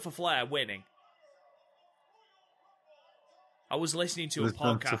 Great stuff for Flair winning. I was listening to a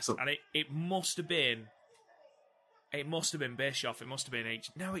podcast and it must have been... It must have been Bischoff. It must have been H.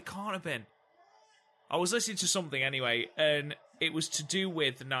 No, it can't have been. I was listening to something anyway, and it was to do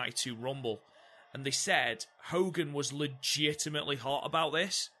with the 92 Rumble. And they said Hogan was legitimately hot about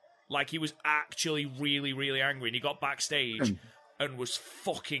this. Like, he was actually really, really angry. And he got backstage and was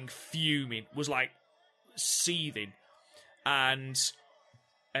fucking fuming. Was, like, seething. And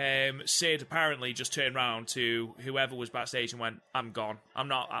Sid apparently just turned around to whoever was backstage and went, I'm gone. I'm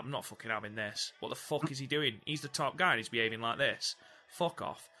not fucking having this. What the fuck is he doing? He's the top guy and he's behaving like this. Fuck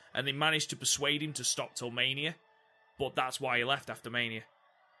off. And they managed to persuade him to stop till Mania. But that's why he left after Mania.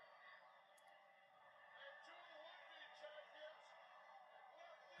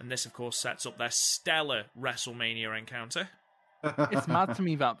 And this, of course, sets up their stellar WrestleMania encounter. It's mad to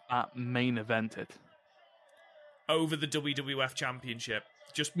me that main evented. Over the WWF Championship.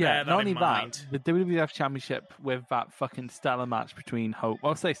 Just Yeah, bear that not in only mind. that, the WWF Championship with that fucking stellar match between Well,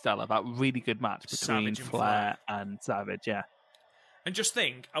 I'll say stellar, that really good match between Savage and Flair and Savage, yeah. And just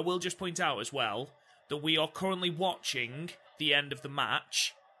think, I will just point out as well, that we are currently watching the end of the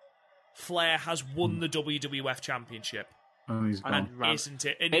match. Flair has won the WWF Championship. And he's gone. And isn't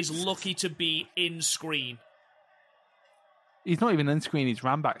it? And he's lucky to be in screen. He's not even in screen, he's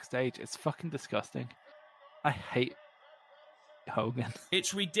ran backstage. It's fucking disgusting. I hate Hogan.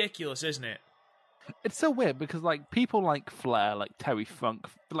 It's ridiculous, isn't it? It's so weird because, like, people like Flair, like Terry Funk,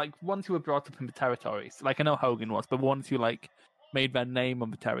 like, ones who were brought up in the territories, like, I know Hogan was, but ones who, like, made their name on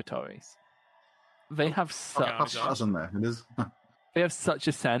the territories, they have such... That's in there, it is. They have such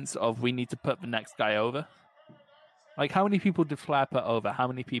a sense of, we need to put the next guy over. Like, how many people did Flair put over? How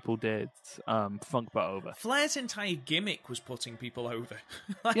many people did Funk put over? Flair's entire gimmick was putting people over.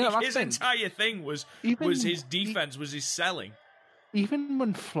 Like, Yeah, that's his the thing. entire thing was his defense, was his selling. Even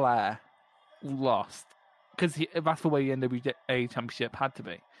when Flair lost, because that's the way the NWA Championship had to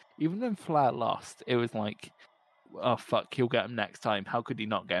be. Even when Flair lost, it was like, oh fuck, he'll get him next time. How could he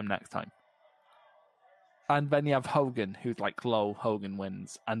not get him next time? And then you have Hogan, who's like, low, Hogan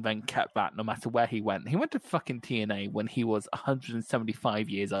wins, and then kept that no matter where he went. He went to fucking TNA when he was 175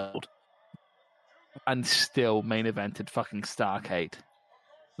 years old. And still main evented fucking Starrcade.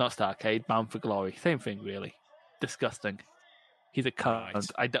 Not Starrcade, Bound for Glory. Same thing, really. Disgusting. He's a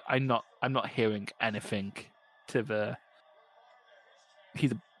cunt. Right. I'm not hearing anything to the...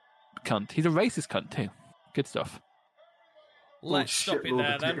 He's a cunt. He's a racist cunt, too. Good stuff. Let's stop it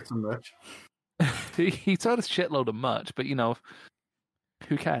there, then. He sold a shitload of merch, but, you know,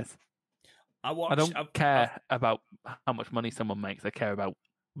 who cares? I don't care about how much money someone makes. I care about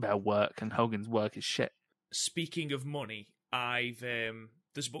their work, and Hogan's work is shit. Speaking of money,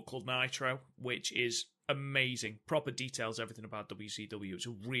 there's a book called Nitro, which is amazing. Proper details everything about WCW. It's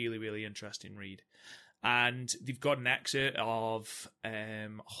a really, really interesting read. And they've got an excerpt of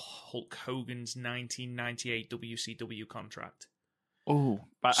Hulk Hogan's 1998 WCW contract. Oh,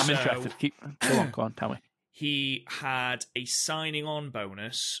 I'm interested. Go on, tell me. He had a signing on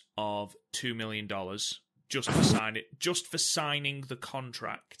bonus of $2 million just for signing the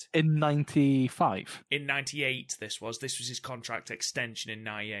contract. In 95? In 98, this was his contract extension in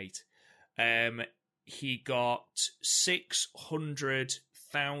 98. He got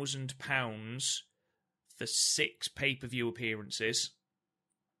 £600,000 for 6 pay-per-view appearances.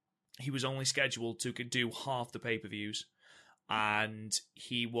 He was only scheduled to do half the pay-per-views. And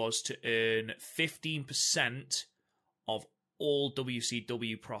he was to earn 15% of all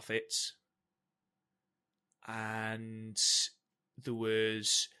WCW profits. And there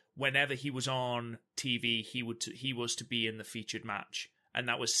was, whenever he was on TV, he was to be in the featured match. And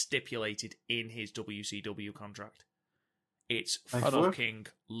that was stipulated in his WCW contract. It's Like, fucking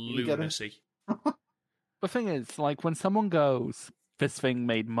you get it? lunacy. The thing is, like, when someone goes, this thing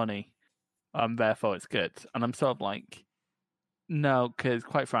made money, therefore it's good. And I'm sort of like, no, because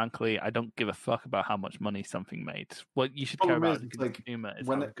quite frankly, I don't give a fuck about how much money something made. What you should care Problem about is, as a it's like, consumer is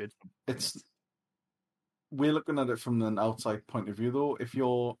when how it- good It's is. we're looking at it from an outside point of view, though. If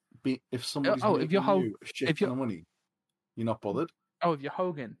somebody's if making you're you a shit if ton you're- of money, you're not bothered. Oh, if you're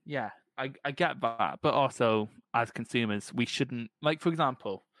Hogan, yeah, I get that. But also, as consumers, we shouldn't, like, for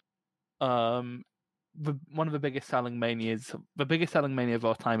example, one of the biggest selling manias, the biggest selling mania of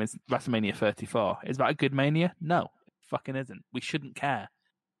all time is WrestleMania 34. Is that a good mania? No, it fucking isn't. We shouldn't care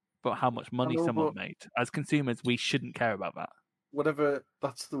about how much money know, someone but- made. As consumers, we shouldn't care about that. Whatever,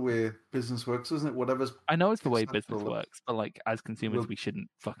 that's the way business works, isn't it? Whatever's I know it's the way acceptable business works, but like as consumers, will we shouldn't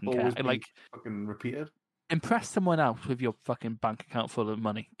fucking care. always be Like, fucking repeated. impress someone else with your fucking bank account full of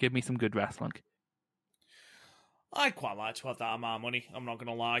money. Give me some good wrestling. I'd quite like to have that amount of money. I'm not going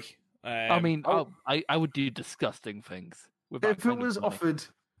to lie. I mean, I would do disgusting things with that If it kind of was money. offered,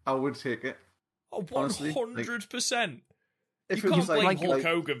 I would take it. honestly, like, 100%. If You it can't was blame like, Hulk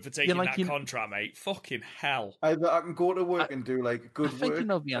Hogan for taking like, that you- contract, mate. Fucking hell. either I can go to work and do like good I think work you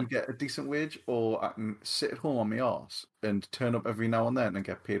know the and answer. get a decent wage, or I can sit at home on my arse and turn up every now and then and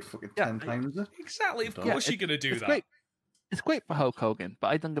get paid fucking Yeah, 10 times it. Exactly. Of Yeah, course you're going to do it's that. Great. It's great for Hulk Hogan, but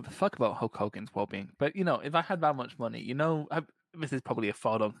I don't give a fuck about Hulk Hogan's well-being. But you know, if I had that much money, you know, this is probably a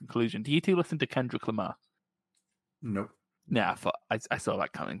far-on conclusion. Do you two listen to Kendrick Lamar? Nope. Yeah, I saw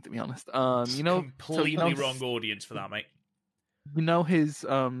that coming. To be honest, you know, Completely wrong audience for that, mate. You know his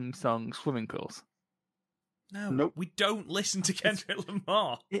song "Swimming Pools." No, Nope. we don't listen to Kendrick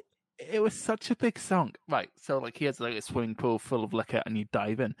Lamar. It was such a big song, right? So like, he has like a swimming pool full of liquor, and you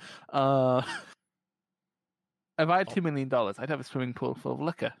dive in. If I had $2 million, I'd have a swimming pool full of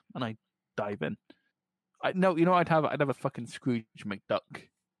liquor, and I'd dive in. No, you know what I'd have? I'd have a fucking Scrooge McDuck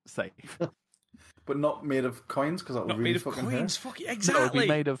safe. But not made of coins, because that would Not really made of fucking coins. hurt. Fucking No, exactly.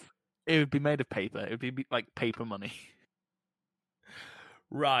 it would be made of paper. It would be like paper money.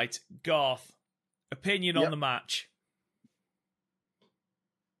 Right, Garth. Opinion on Yep. the match.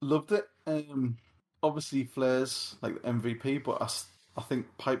 Loved it. Obviously Flair's like the MVP, but I think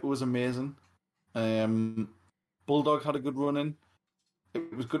Piper was amazing. Bulldog had a good run in.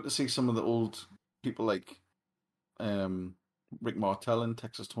 It was good to see some of the old people like Rick Martel and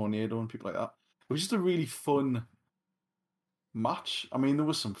Texas Tornado and people like that. It was just a really fun match. I mean, there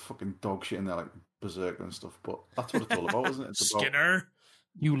was some fucking dog shit in there, like Berserker and stuff, but that's what it's all about, isn't it? It's about, Skinner.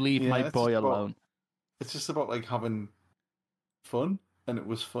 You leave Yeah, my it's boy just about- alone. it's just about like having fun, and it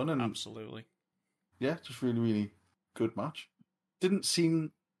was fun, and Absolutely. yeah, just really, really good match. Didn't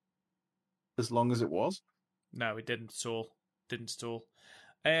seem as long as it was. No, it didn't at all. Didn't at all.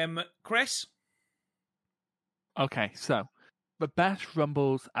 Chris? Okay, so the best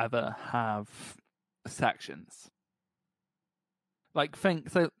Rumbles ever have sections. Like,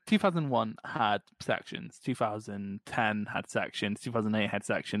 so 2001 had sections, 2010 had sections, 2008 had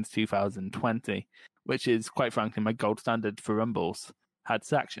sections, 2020, which is quite frankly my gold standard for Rumbles, had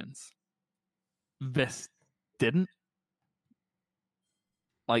sections. This didn't.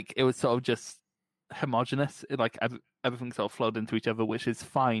 Like, it was sort of just homogenous. Like, everything sort of flowed into each other, which is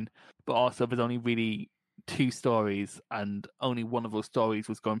fine, but also there's only really two stories, and only one of those stories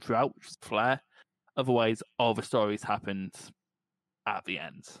was going throughout, which was Flair. Otherwise, all the stories happened at the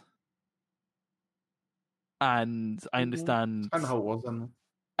end. And I understand. Kind of how it was then.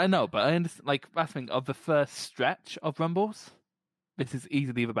 I know, but I understand. Like, I think of the first stretch of Rumbles, this is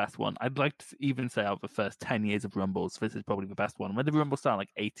easily the best one. I'd like to even say of the first 10 years of Rumbles, this is probably the best one. When did the Rumble start? Like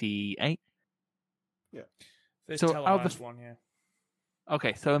 88? First So, out of televised the- one, yeah.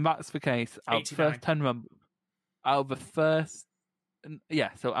 Okay, so if that's the case, out of the 89. first 10 Rumbles, out of the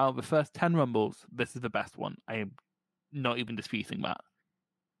first 10 Rumbles, this is the best one. I am not even disputing that.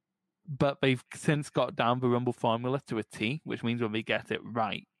 But they've since got down the Rumble formula to a T, which means when they get it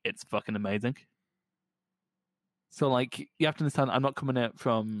right, it's fucking amazing. So, like, you have to understand, I'm not coming at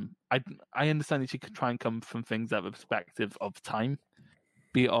from... I understand that you could try and come from things at the perspective of time,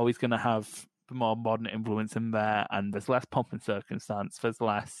 but you're always going to have the more modern influence in there, and there's less pomp and circumstance, there's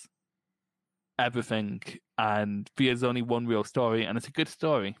less everything, and there's only one real story, and it's a good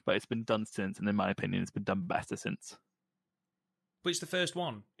story, but it's been done since, and in my opinion, it's been done better since. But it's the first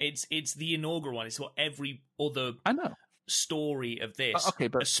one. It's the inaugural one. It's what every other I know. story of this Okay,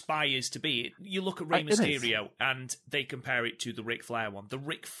 but- aspires to be. You look at Rey It is. Mysterio and they compare it to the Ric Flair one. The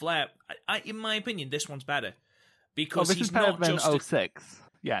Ric Flair, in my opinion, this one's better because This he's is better not than just. 06.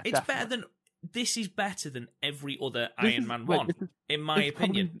 Yeah, It's definitely. better than. This is better than every other This Iron is- Man wait, one, this is- in my this is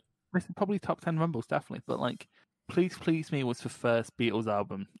opinion. This is probably top 10 Rumbles, definitely. But, like, Please Please Me was the first Beatles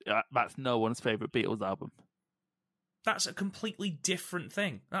album. That's no one's favourite Beatles album. That's a completely different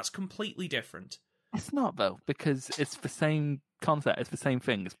thing. That's completely different. It's not, though, because it's the same concept. It's the same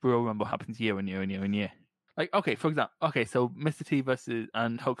thing. It's Royal Rumble happens year and year and year and year. Like, okay, for example, so Mr. T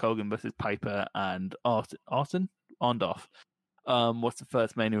and Hulk Hogan versus Piper and Orton? Orndorff. What's the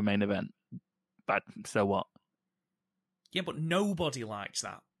first main event? But so what? Yeah, but nobody likes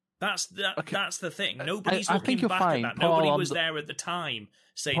that. That's the thing. Nobody's I looking think back fine. at that. Nobody was there at the time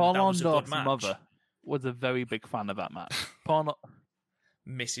saying Paul that was a good Orndorff's match. mother was a very big fan of that match.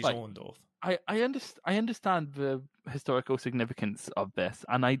 Mrs. Like, Orndorff. I understand the historical significance of this,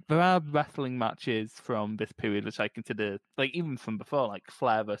 and there are wrestling matches from this period which I consider, like, even from before, like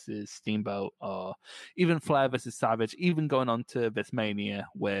Flair versus Steamboat, or even Flair versus Savage, even going on to this Mania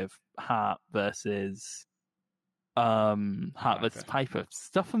with Hart versus Piper.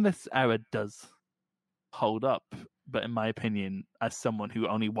 Stuff from this era does hold up, but in my opinion, as someone who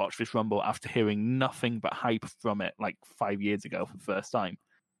only watched this Rumble after hearing nothing but hype from it like 5 years ago for the first time,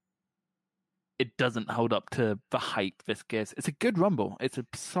 it doesn't hold up to the hype this gives. It's a good Rumble. It's a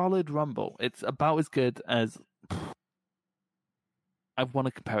solid Rumble. It's about as good as... I want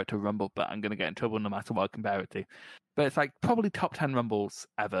to compare it to a Rumble, but I'm going to get in trouble no matter what I compare it to. But it's like probably top 10 Rumbles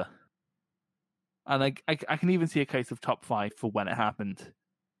ever. And I can even see a case of top 5 for when it happened.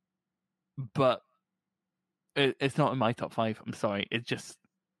 But it's not in my top 5. I'm sorry. It's just,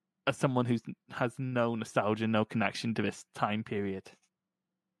 as someone who has no nostalgia, no connection to this time period,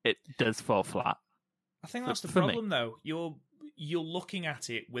 it does fall flat. I think that's the problem, though. You're looking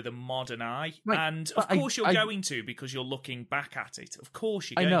at it with a modern eye, right, and of course you're going to, because you're looking back at it. Of course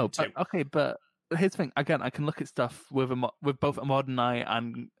you're going to. Okay, but here's the thing. Again, I can look at stuff with both a modern eye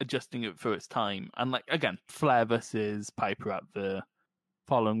and adjusting it for its time. And like, again, Flair versus Piper at the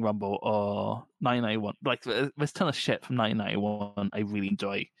following Rumble, or 1991. Like, there's a ton of shit from 1991 I really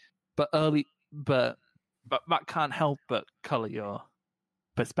enjoy, but that can't help but colour your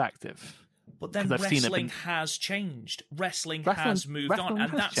perspective. But then wrestling has changed. Wrestling has moved on,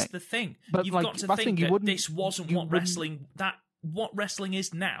 and that's changed. The thing. But you've got to think that this wasn't what wrestling what wrestling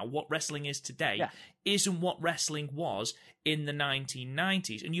is now, what wrestling is today, isn't what wrestling was in the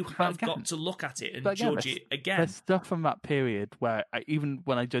 1990s. And you have got to look at it and judge it again. There's stuff from that period where even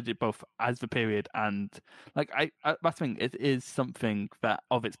when I judge it both as the period and like that's the thing, it is something that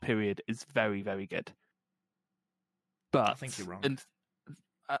of its period is very, very good. But I think you're wrong. And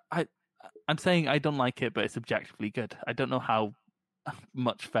I'm saying I don't like it, but it's objectively good. I don't know how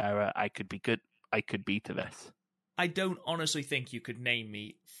much fairer I could be to this. I don't honestly think you could name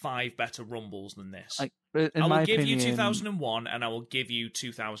me 5 better Rumbles than this. I will give you 2001 and I will give you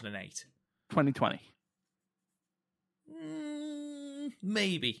 2008. 2020.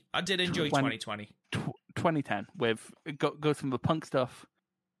 Maybe. I did enjoy 2020. 2010, with goes from the Punk stuff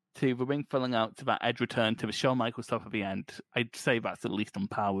to the ring filling out to that Edge return to the Shawn Michaels stuff at the end. I'd say that's at least on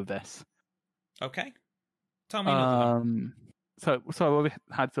par with this. Okay. Tell me another. So we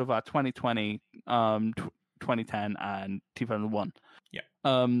had so far 2020, 2010, and 2001. Yeah.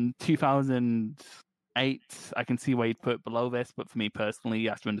 2008, I can see why you'd put below this, but for me personally, you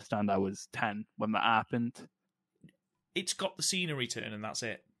have to understand I was 10 when that happened. It's got the scenery turn, and that's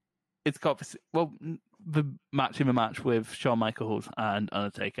it. It's got the match with Shawn Michaels and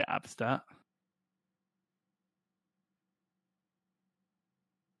Undertaker at the start.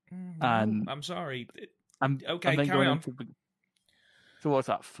 And I'm sorry. Okay, carry on. So what's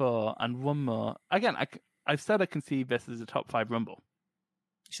that? 4 and one more. Again, I've said I can see this as a top 5 Rumble.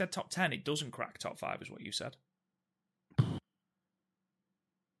 You said top 10. It doesn't crack top 5, is what you said.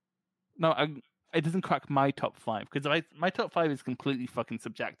 No, it doesn't crack my top 5 because my top 5 is completely fucking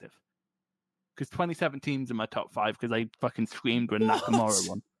subjective. Because 2017's in my top 5 because I fucking screamed when Nakamura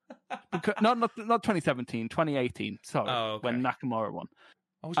won. Not 2017, 2018. Sorry, when Nakamura won.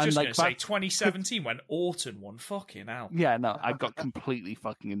 I was just going to say 2017 when Orton won. Fucking hell. Yeah, no, I got completely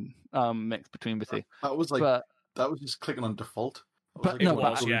fucking mixed between the two. That was just clicking on default.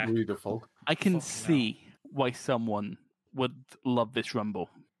 Really default. I can see why someone would love this Rumble,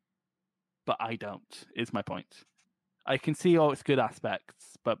 but I don't, is my point. I can see all its good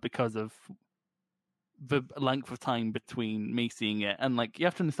aspects, but because of the length of time between me seeing it, and like, you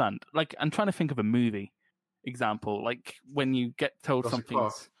have to understand, like, I'm trying to think of a movie example, like when you get told something.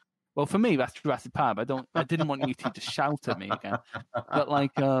 Well, for me, that's Jurassic Park. I didn't want you to shout at me again. But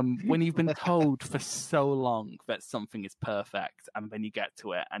like, when you've been told for so long that something is perfect, and then you get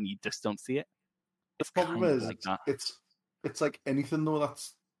to it and you just don't see it. The problem is, like it's like anything though that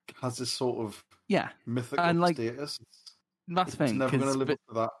has this sort of mythical status. That's the thing. never going to live up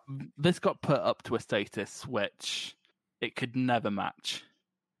to that. This got put up to a status which it could never match.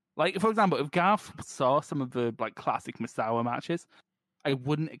 Like, for example, if Garth saw some of the like classic Misawa matches, I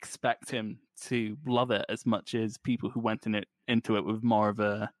wouldn't expect him to love it as much as people who went into it with more of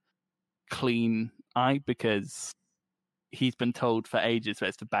a clean eye, because he's been told for ages that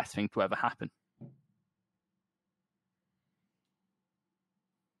it's the best thing to ever happen.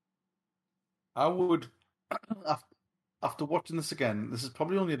 I would, after watching this again, this is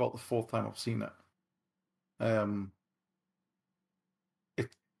probably only about the fourth time I've seen it.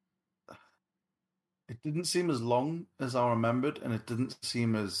 It didn't seem as long as I remembered, and it didn't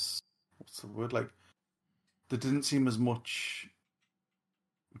seem as, what's the word, like, there didn't seem as much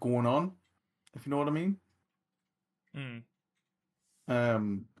going on, if you know what I mean.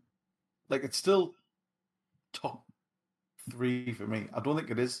 Like, it's still top 3 for me. I don't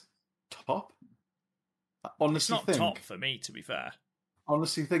think it is top. I honestly it's not top for me, to be fair. I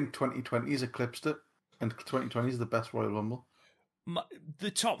honestly think 2020 has eclipsed it, and 2020 is the best Royal Rumble.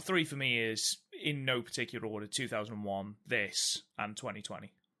 The top 3 for me is, in no particular order, 2001, this, and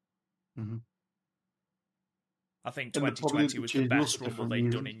 2020. Mm-hmm. I think 2020 was the best Rumble they'd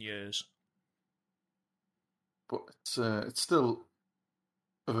done in years. But it's still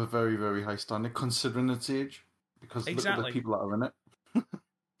of a very, very high standard, considering its age, because look at the people that are in it.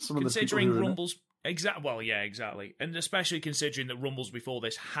 Considering Rumbles... Exactly. And especially considering that Rumbles before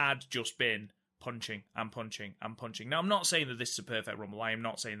this had just been punching and punching and punching. Now, I'm not saying that this is a perfect Rumble. I am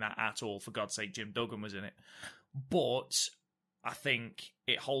not saying that at all. For God's sake, Jim Duggan was in it. But I think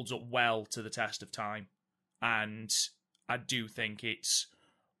it holds up well to the test of time. And I do think it's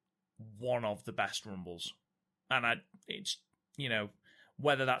one of the best Rumbles. And it's, you know,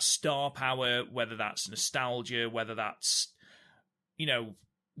 whether that's star power, whether that's nostalgia, whether that's, you know,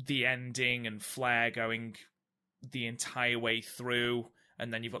 the ending and Flair going the entire way through,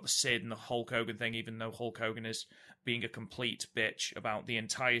 and then you've got the Sid and the Hulk Hogan thing, even though Hulk Hogan is being a complete bitch about the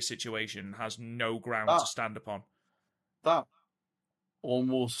entire situation, has no ground to stand upon. That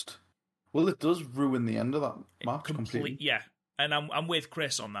almost... Well, it does ruin the end of that match completely. Yeah, and I'm with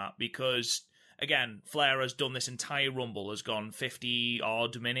Chris on that, because, again, Flair has done this entire Rumble, has gone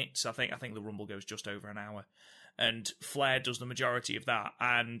 50-odd minutes. I think the Rumble goes just over an hour. And Flair does the majority of that,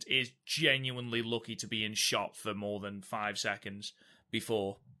 and is genuinely lucky to be in shot for more than 5 seconds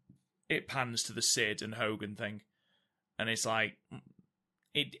before it pans to the Sid and Hogan thing. And it's like,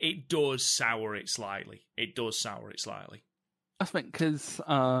 it does sour it slightly. I think because,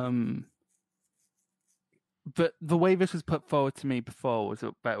 but the way this was put forward to me before was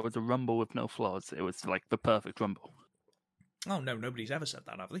that it was a Rumble with no flaws. It was like the perfect Rumble. Oh no, nobody's ever said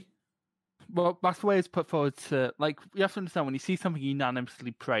that, have they? Well, that's the way it's put forward to, like, you have to understand, when you see something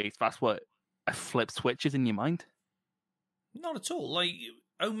unanimously praised, that's what a flip switches in your mind. Not at all. Like,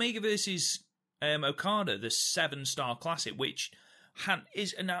 Omega versus Okada, the 7-star classic, which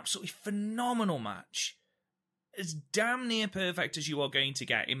is an absolutely phenomenal match. As damn near perfect as you are going to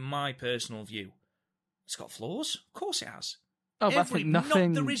get, in my personal view. It's got flaws. Of course it has. Oh, that's like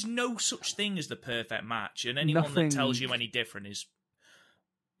nothing... there is no such thing as the perfect match, and anyone that tells you any different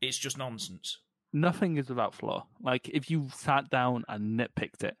it's just nonsense. Nothing is without flaw. Like, if you sat down and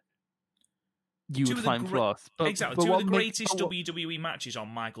nitpicked it, you would find flaws. Exactly. Two of the greatest WWE matches on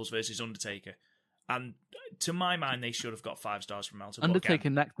Michaels versus Undertaker. And to my mind, they should have got 5 stars from Meltzer.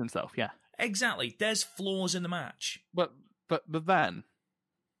 Undertaker necked himself, yeah. Exactly. There's flaws in the match. But then,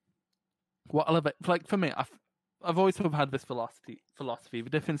 what I love it, like, for me, I've always sort of had this philosophy. The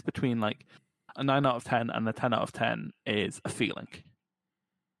difference between, like, a 9 out of 10 and a 10 out of 10 is a feeling.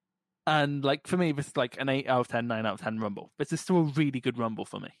 And, like, for me, this is like an 8 out of 10, 9 out of 10 Rumble. This is still a really good Rumble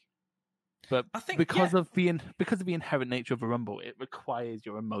for me. But I think, because of the inherent nature of a Rumble, it requires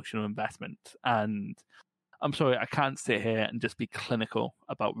your emotional investment. And I'm sorry, I can't sit here and just be clinical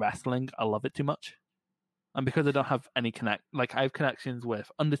about wrestling. I love it too much. And because I don't have any I have connections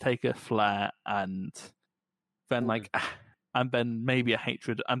with Undertaker, Flair, and then maybe a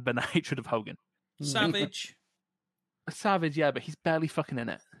hatred of Hogan. Savage. Savage, yeah, but he's barely fucking in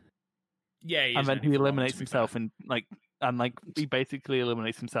it. Yeah, and then he eliminates himself, and he basically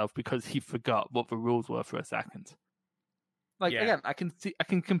eliminates himself because he forgot what the rules were for a second. Again, I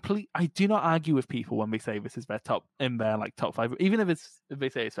do not argue with people when they say this is their top 5, even if they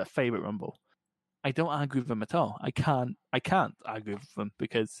say it's their favorite Rumble. I don't argue with them at all. I can't argue with them,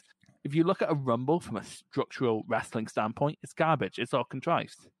 because if you look at a Rumble from a structural wrestling standpoint, it's garbage. It's all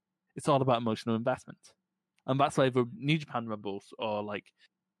contrived. It's all about emotional investment, and that's why the New Japan Rumbles, or like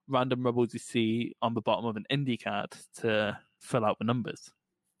random Rumbles you see on the bottom of an indie card to fill out the numbers.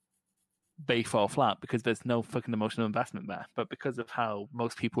 they fall flat because there's no fucking emotional investment there. But because of how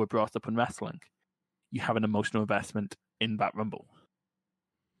most people were brought up in wrestling, you have an emotional investment in that Rumble.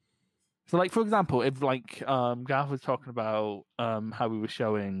 So, like, for example, if, like, Garth was talking about how we were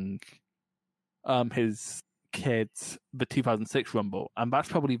showing his kids the 2006 Rumble, and that's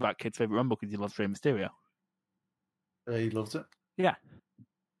probably that kid's favorite Rumble because he loves Rey Mysterio. He loves it. Yeah.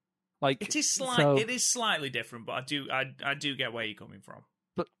 Like, it is slightly different, but I do get where you're coming from.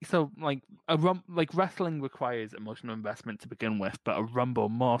 But so, like, wrestling requires emotional investment to begin with, but a Rumble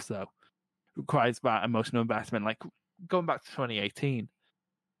more so requires that emotional investment. Like, going back to 2018,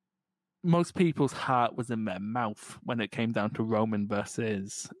 most people's heart was in their mouth when it came down to Roman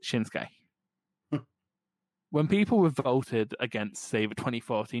versus Shinsuke. When people revolted against, say, the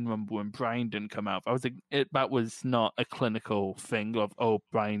 2014 Rumble when Bryan didn't come out, that was not a clinical thing of, oh,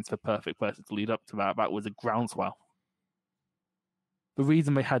 Bryan's the perfect person to lead up to that. That was a groundswell. The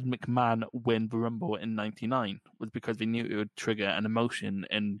reason they had McMahon win the Rumble in 99 was because they knew it would trigger an emotion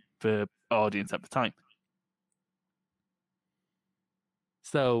in the audience at the time.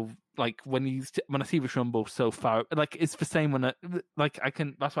 So, like, when I see this Rumble so far, like, it's the same when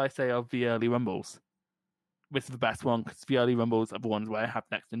that's why I say of the early Rumbles, this is the best one, because the early Rumbles are the ones where I have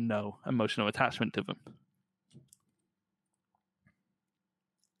next to no emotional attachment to them.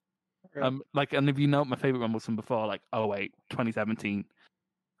 Like, and if you know my favorite Rumbles from before, like 08, 2017,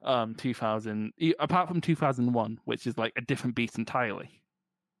 2000, apart from 2001, which is like a different beast entirely.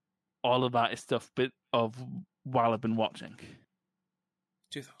 All of that is stuff of while I've been watching.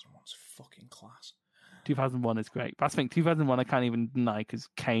 2001's fucking class. 2001 is great. But I think 2001 I can't even deny because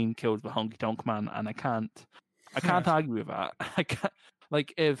Kane kills the honky tonk man, and I can't argue with that. I can't.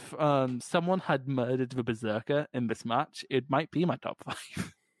 Like, if someone had murdered the Berserker in this match, it might be my top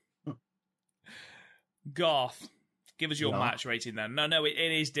 5. Garth, give us your match rating then. No, it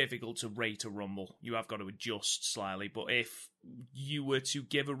is difficult to rate a Rumble. You have got to adjust slightly. But if you were to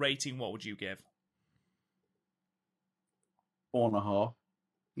give a rating, what would you give? 4.5.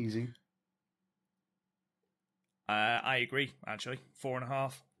 Easy. I agree, actually.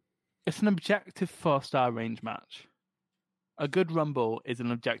 4.5. It's an objective 4-star range match. A good Rumble is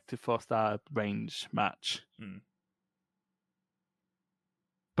an objective 4-star range match.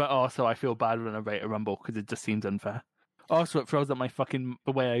 But also, I feel bad when I rate a Rumble because it just seems unfair. Also, it throws up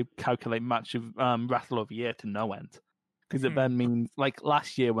the way I calculate match of Wrestler of the Year to no end. Because it then means, like,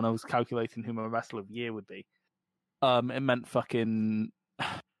 last year when I was calculating who my Wrestler of the Year would be, it meant fucking...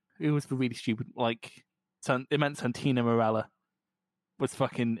 It was the really stupid, like... It meant Santina Morella was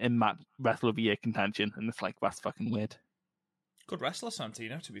fucking in that Wrestler of the Year contention, and it's like, that's fucking weird. Good wrestler,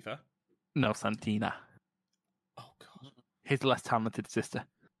 Santino, to be fair. No, Santina. Oh, God. His less talented sister.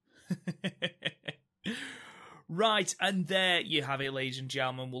 Right, and there you have it, ladies and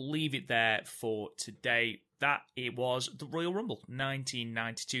gentlemen. We'll leave it there for today. That it was the Royal Rumble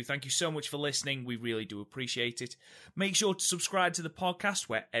 1992. Thank you so much for listening. We really do appreciate it. Make sure to subscribe to the podcast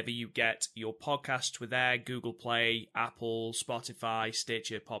wherever you get your podcasts. We're there. Google Play, Apple, Spotify,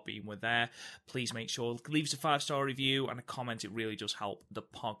 Stitcher, Podbean, we're there. Please make sure to leave us a 5-star review and a comment. It really does help the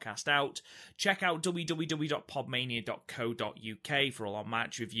podcast out. Check out www.podmania.co.uk for all our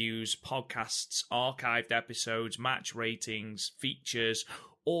match reviews, podcasts, archived episodes, match ratings, features.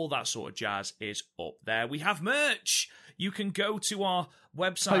 All that sort of jazz is up there. We have merch. You can go to our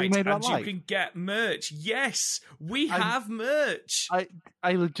website and you can get merch. Yes, we have merch. I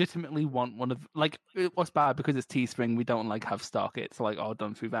legitimately want one of, like, what's bad because it's Teespring, we don't like have stock. It's like all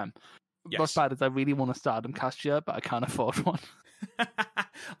done through them. Yes. What's bad is I really want a Stardom cast shirt, but I can't afford one.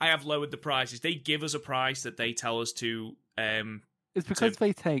 I have lowered the prices. They give us a price that they tell us to. It's because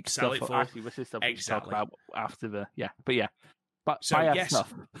they take sell stuff. it for. Actually, this is stuff we talk about after the but yeah. But so, buy our yes,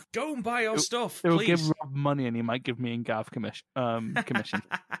 stuff. Go and buy our stuff, It will please. give Rob money and he might give me and Gav commission. A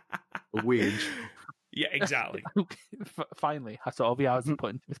wage. Yeah, exactly. Finally, that's all the hours I put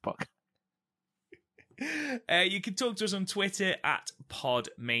into this podcast. You can talk to us on Twitter at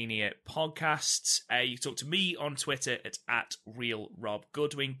Podmania Podcasts. You can talk to me on Twitter at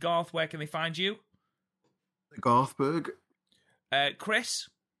RealRobGoodwin. Garth, where can they find you? Garthberg. Chris?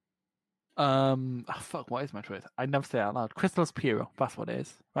 Fuck, what is my Twitter? I never say it out loud. Chris loves Piero. That's what it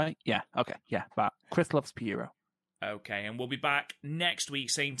is, right? Yeah, okay, yeah, that. Chris loves Piero. Okay, and we'll be back next week,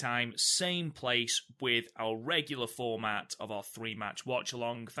 same time, same place, with our regular format of our 3-match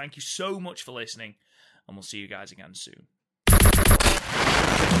watch-along. Thank you so much for listening, and we'll see you guys again soon.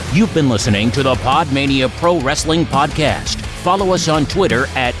 You've been listening to the Podmania Pro Wrestling Podcast. Follow us on Twitter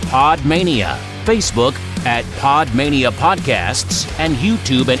at Podmania, Facebook at Podmania Podcasts, and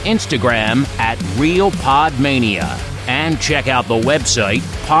YouTube and Instagram at Real Podmania. And check out the website,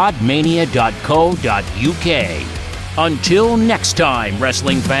 podmania.co.uk. Until next time,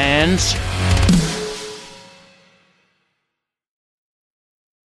 wrestling fans.